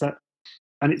moments. It's that,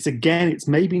 and it's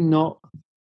maybe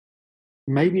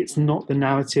it's not the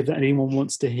narrative that anyone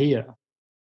wants to hear.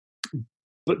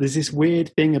 But there's this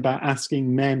weird thing about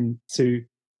asking men to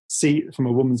see it from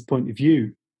a woman's point of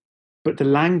view. But the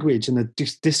language and the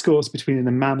discourse between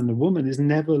the man and the woman is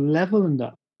never level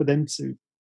enough for them to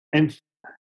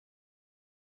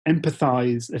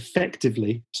empathize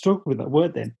effectively. Struggle with that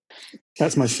word then.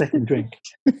 That's my second drink.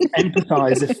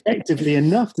 Empathize effectively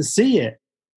enough to see it.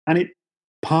 And it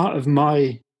part of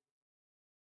my,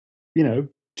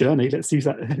 journey, let's use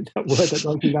that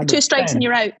word. 2 strikes and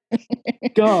you're out.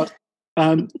 God,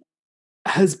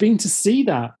 has been to see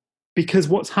that, because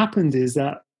what's happened is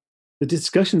that the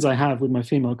discussions I have with my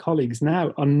female colleagues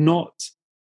now are not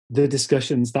the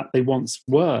discussions that they once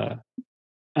were.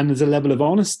 And there's a level of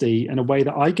honesty and a way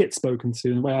that I get spoken to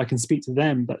and a way I can speak to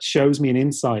them that shows me an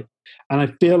insight. And I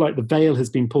feel like the veil has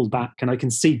been pulled back and I can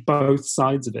see both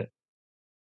sides of it.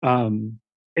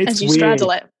 It's as you weird.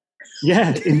 Straddle it.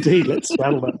 Yeah, indeed. Let's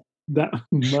straddle that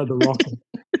mother rocker.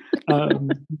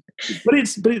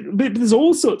 But there's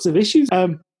all sorts of issues.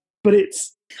 But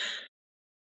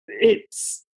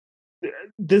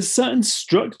there's certain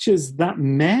structures that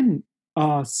men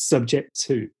are subject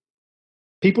to.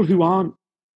 People who aren't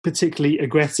particularly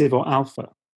aggressive or alpha.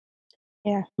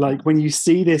 Yeah. Like when you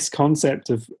see this concept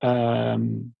of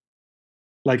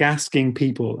like asking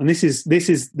people, and this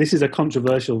is a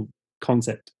controversial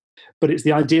concept, but it's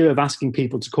the idea of asking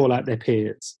people to call out their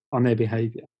peers on their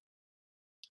behavior.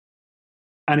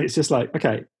 And it's just like,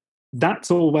 okay,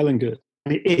 that's all well and good.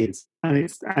 And it is, and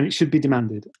it should be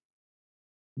demanded.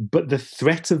 But the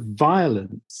threat of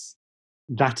violence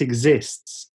that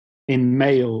exists in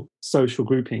male social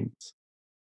groupings,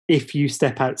 if you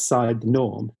step outside the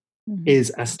norm,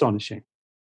 is astonishing.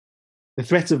 The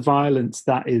threat of violence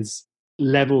that is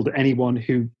leveled at anyone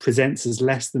who presents as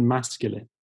less than masculine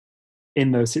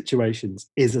in those situations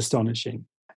is astonishing.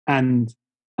 And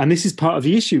this is part of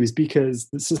the issue, is because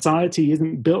the society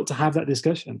isn't built to have that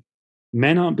discussion.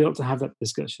 Men aren't built to have that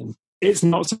discussion. It's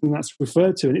not something that's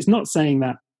referred to. And it's not saying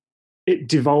that it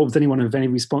devolves anyone of any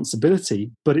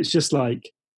responsibility, but it's just like,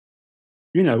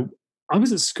 I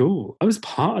was at school. I was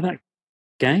part of that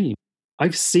game.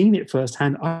 I've seen it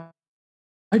firsthand.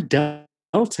 I've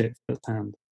dealt it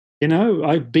firsthand.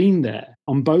 I've been there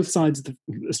on both sides of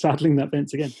straddling that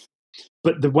fence again.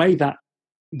 But the way that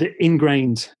the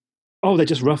ingrained, they're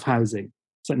just roughhousing.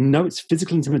 It's like, no, it's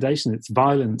physical intimidation, it's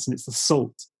violence, and it's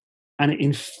assault. And it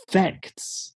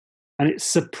infects and it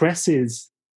suppresses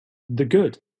the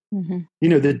good.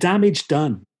 The damage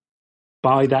done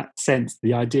by that sense,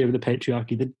 the idea of the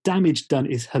patriarchy, the damage done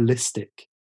is holistic.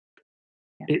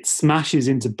 Yeah. It smashes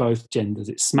into both genders.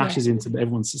 It smashes into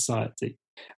everyone's society.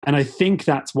 And I think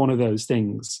that's one of those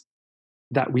things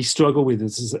that we struggle with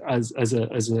as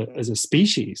a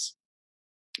species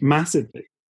massively,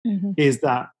 is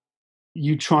that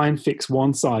you try and fix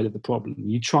one side of the problem.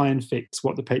 You try and fix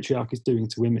what the patriarchy is doing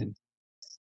to women.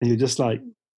 And you're just like,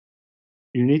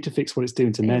 you need to fix what it's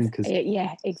doing to men.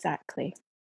 Yeah, exactly.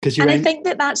 And I think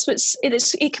that's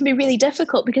it can be really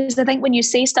difficult, because I think when you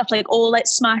say stuff like,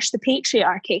 let's smash the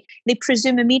patriarchy, they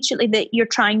presume immediately that you're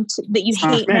that you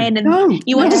hate men and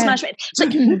you want to smash men.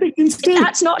 It's like,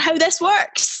 that's not how this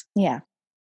works. Yeah.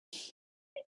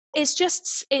 it's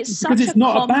such it's a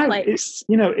not complex.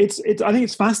 about it's I think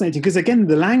it's fascinating because again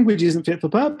the language isn't fit for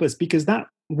purpose because that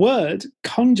word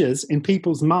conjures in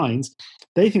people's minds,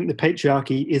 they think the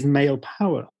patriarchy is male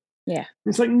power. Yeah.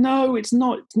 It's like, no, it's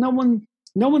not. No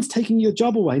one's taking your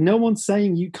job away. No one's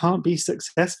saying you can't be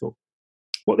successful.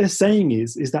 What they're saying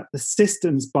is that the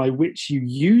systems by which you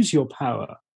use your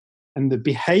power and the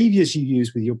behaviors you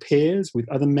use with your peers, with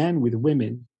other men, with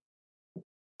women,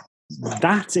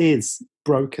 that is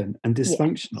broken and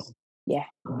dysfunctional. Yeah.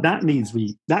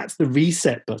 That's the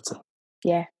reset button.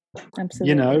 Yeah,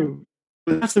 absolutely.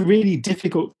 But that's a really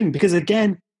difficult thing because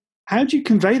again, how do you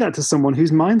convey that to someone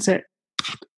whose mindset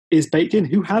is baked in,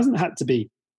 who hasn't had to be?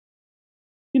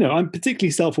 I'm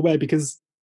particularly self-aware because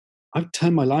I've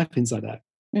turned my life inside out.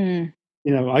 I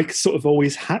sort of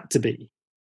always had to be.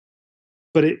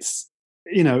 But it's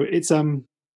I'll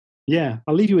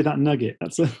leave you with that nugget.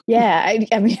 That's I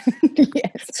mean,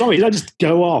 yes. Sorry, did I just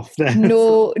go off there?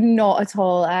 No, not at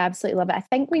all. I absolutely love it. I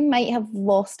think we might have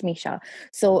lost Misha.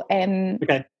 So,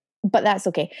 okay. But that's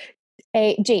okay.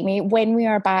 Jamie, when we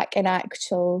are back in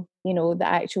actual, the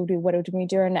actual Do World, when we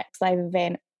do our next live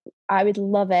event, I would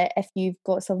love it if you've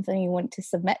got something you want to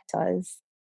submit to us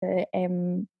to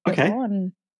okay.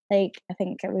 on. Like, I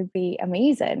think it would be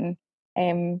amazing.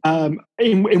 In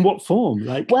what form?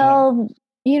 Like, well,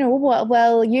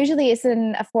 well, usually it's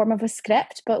in a form of a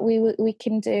script, but we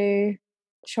can do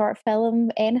short film,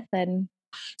 anything.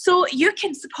 So you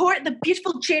can support the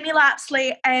beautiful Jamie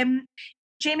Lapsley.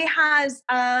 Jamie has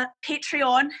a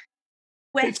Patreon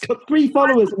with it's got 3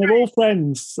 followers and they're all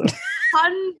friends. So.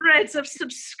 Hundreds of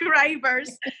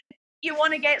subscribers. You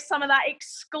want to get some of that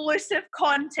exclusive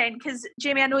content because,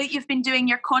 Jamie, I know that you've been doing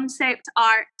your concept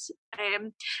art.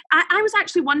 I was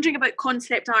actually wondering about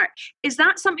concept art. Is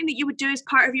that something that you would do as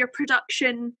part of your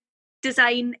production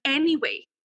design anyway?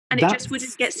 And it just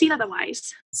wouldn't get seen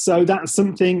otherwise? So that's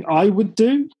something I would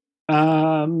do.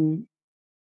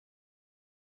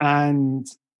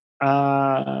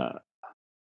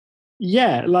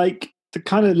 Like the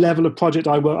kind of level of project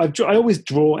I work, I always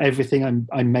draw everything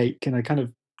I make, and I kind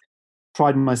of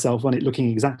pride myself on it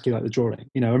looking exactly like the drawing.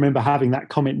 I remember having that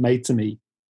comment made to me,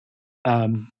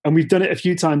 and we've done it a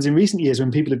few times in recent years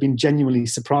when people have been genuinely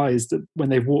surprised when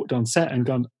they've walked on set and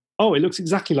gone, "Oh, it looks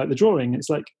exactly like the drawing." It's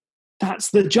like,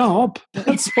 that's the job.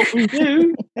 That's what we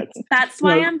do. That's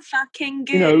why I'm fucking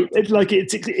good.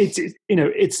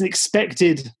 It's an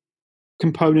expected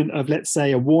component of, let's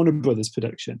say, a Warner Brothers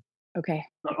production. Okay.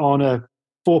 On a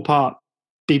 4-part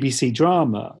BBC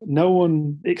drama, no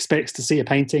one expects to see a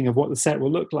painting of what the set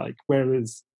will look like.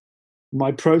 Whereas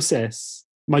my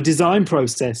design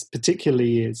process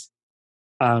particularly is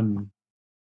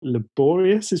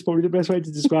laborious is probably the best way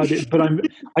to describe it. But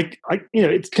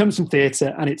it comes from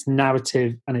theatre, and it's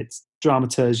narrative, and it's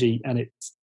dramaturgy, and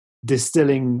it's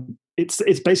distilling. It's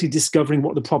basically discovering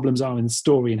what the problems are in the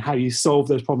story and how you solve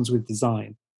those problems with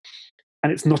design.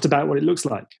 And it's not about what it looks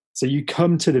like. So you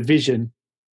come to the vision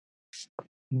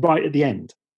right at the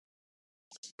end.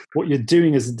 What you're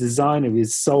doing as a designer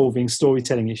is solving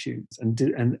storytelling issues and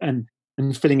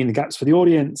filling in the gaps for the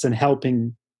audience and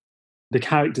helping the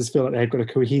characters feel like they've got a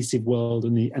cohesive world,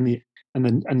 and the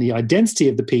identity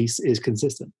of the piece is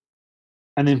consistent.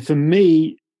 And then for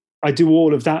me, I do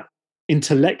all of that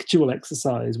intellectual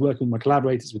exercise, working with my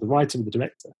collaborators, with the writer, with the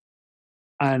director.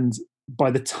 And by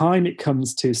the time it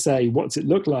comes to say, what's it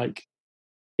look like?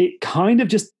 It kind of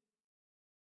just,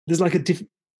 there's like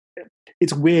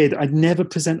it's weird. I never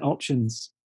present options.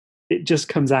 It just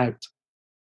comes out.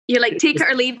 You're like, take it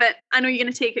or leave it. I know you're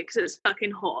going to take it because it's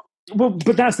fucking hot. Well,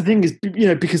 but that's the thing is,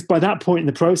 because by that point in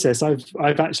the process,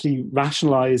 I've actually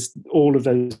rationalized all of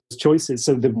those choices.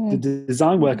 So the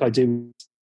design work I do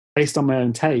based on my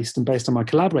own taste and based on my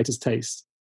collaborators' taste,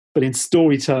 but in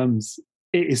story terms,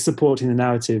 it is supporting the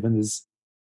narrative,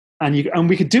 and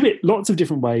we could do it lots of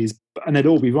different ways, and they'd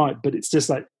all be right. But it's just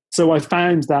like, so I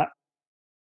found that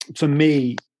for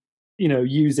me,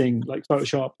 using like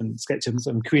Photoshop and SketchUp and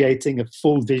so, creating a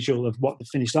full visual of what the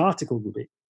finished article will be.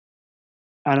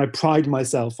 And I pride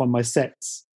myself on my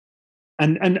sets,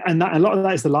 and that, a lot of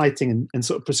that is the lighting and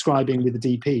sort of prescribing with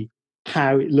the DP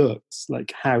how it looks,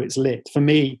 like how it's lit. For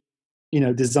me,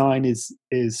 design is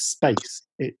space.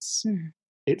 It's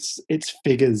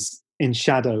figures in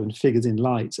shadow and figures in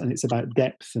light, and it's about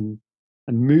depth and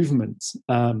movement.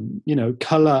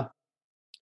 Color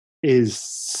is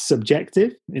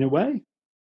subjective in a way,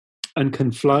 and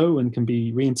can flow and can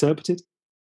be reinterpreted.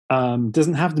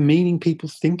 Doesn't have the meaning people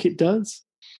think it does.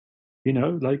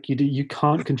 Like you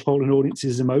can't control an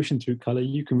audience's emotion through color.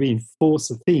 You can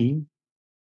reinforce a theme,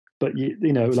 but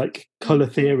like color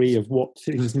theory of what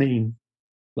things mean,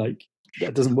 like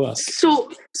that doesn't work. So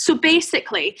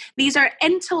basically, these are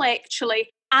intellectually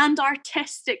and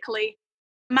artistically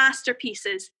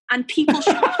masterpieces, and people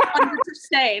should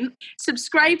 100%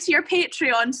 subscribe to your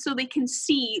Patreon so they can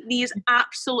see these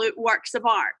absolute works of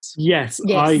art. Yes.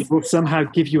 I will somehow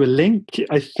give you a link,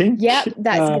 I think. Yep,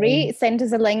 that's great. Send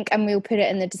us a link and we'll put it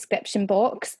in the description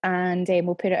box, and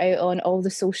we'll put it out on all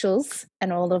the socials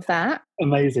and all of that.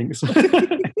 Amazing.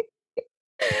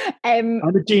 I'm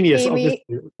a genius, Jamie,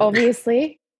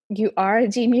 obviously. You are a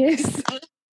genius.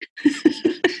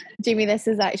 Jamie, this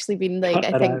has actually been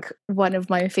I think one of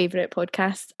my favourite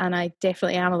podcasts, and I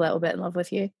definitely am a little bit in love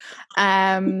with you.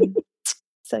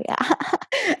 So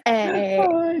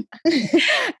yeah.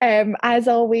 As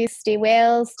always, stay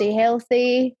well, stay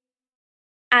healthy,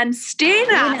 and stay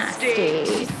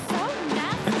nasty.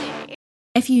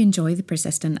 If you enjoy the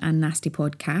Persistent and Nasty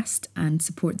podcast and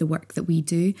support the work that we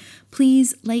do,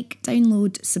 please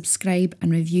download, subscribe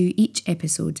and review each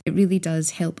episode. It really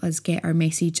does help us get our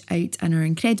message out and our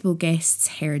incredible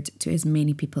guests heard to as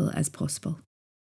many people as possible.